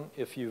important.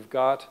 If you've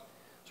got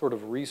sort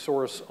of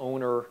resource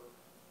owner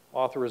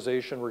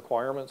authorization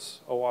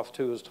requirements, OAuth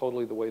 2 is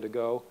totally the way to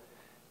go.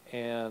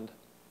 And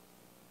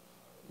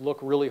look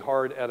really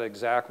hard at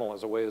XACML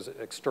as a way of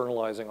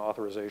externalizing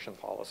authorization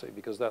policy,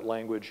 because that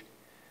language,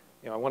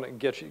 you know, I want to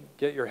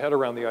get your head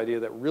around the idea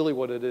that really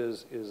what it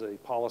is a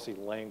policy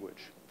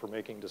language for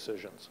making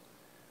decisions.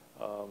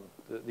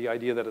 The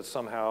idea that it's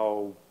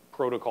somehow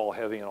protocol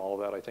heavy and all of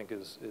that, I think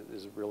is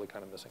really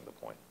kind of missing the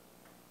point.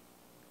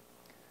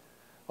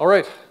 All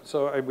right,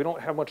 so we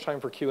don't have much time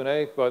for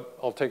Q&A, but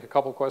I'll take a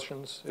couple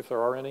questions if there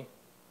are any.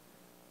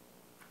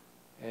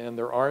 And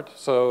there aren't,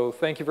 so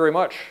thank you very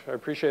much. I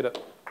appreciate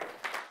it.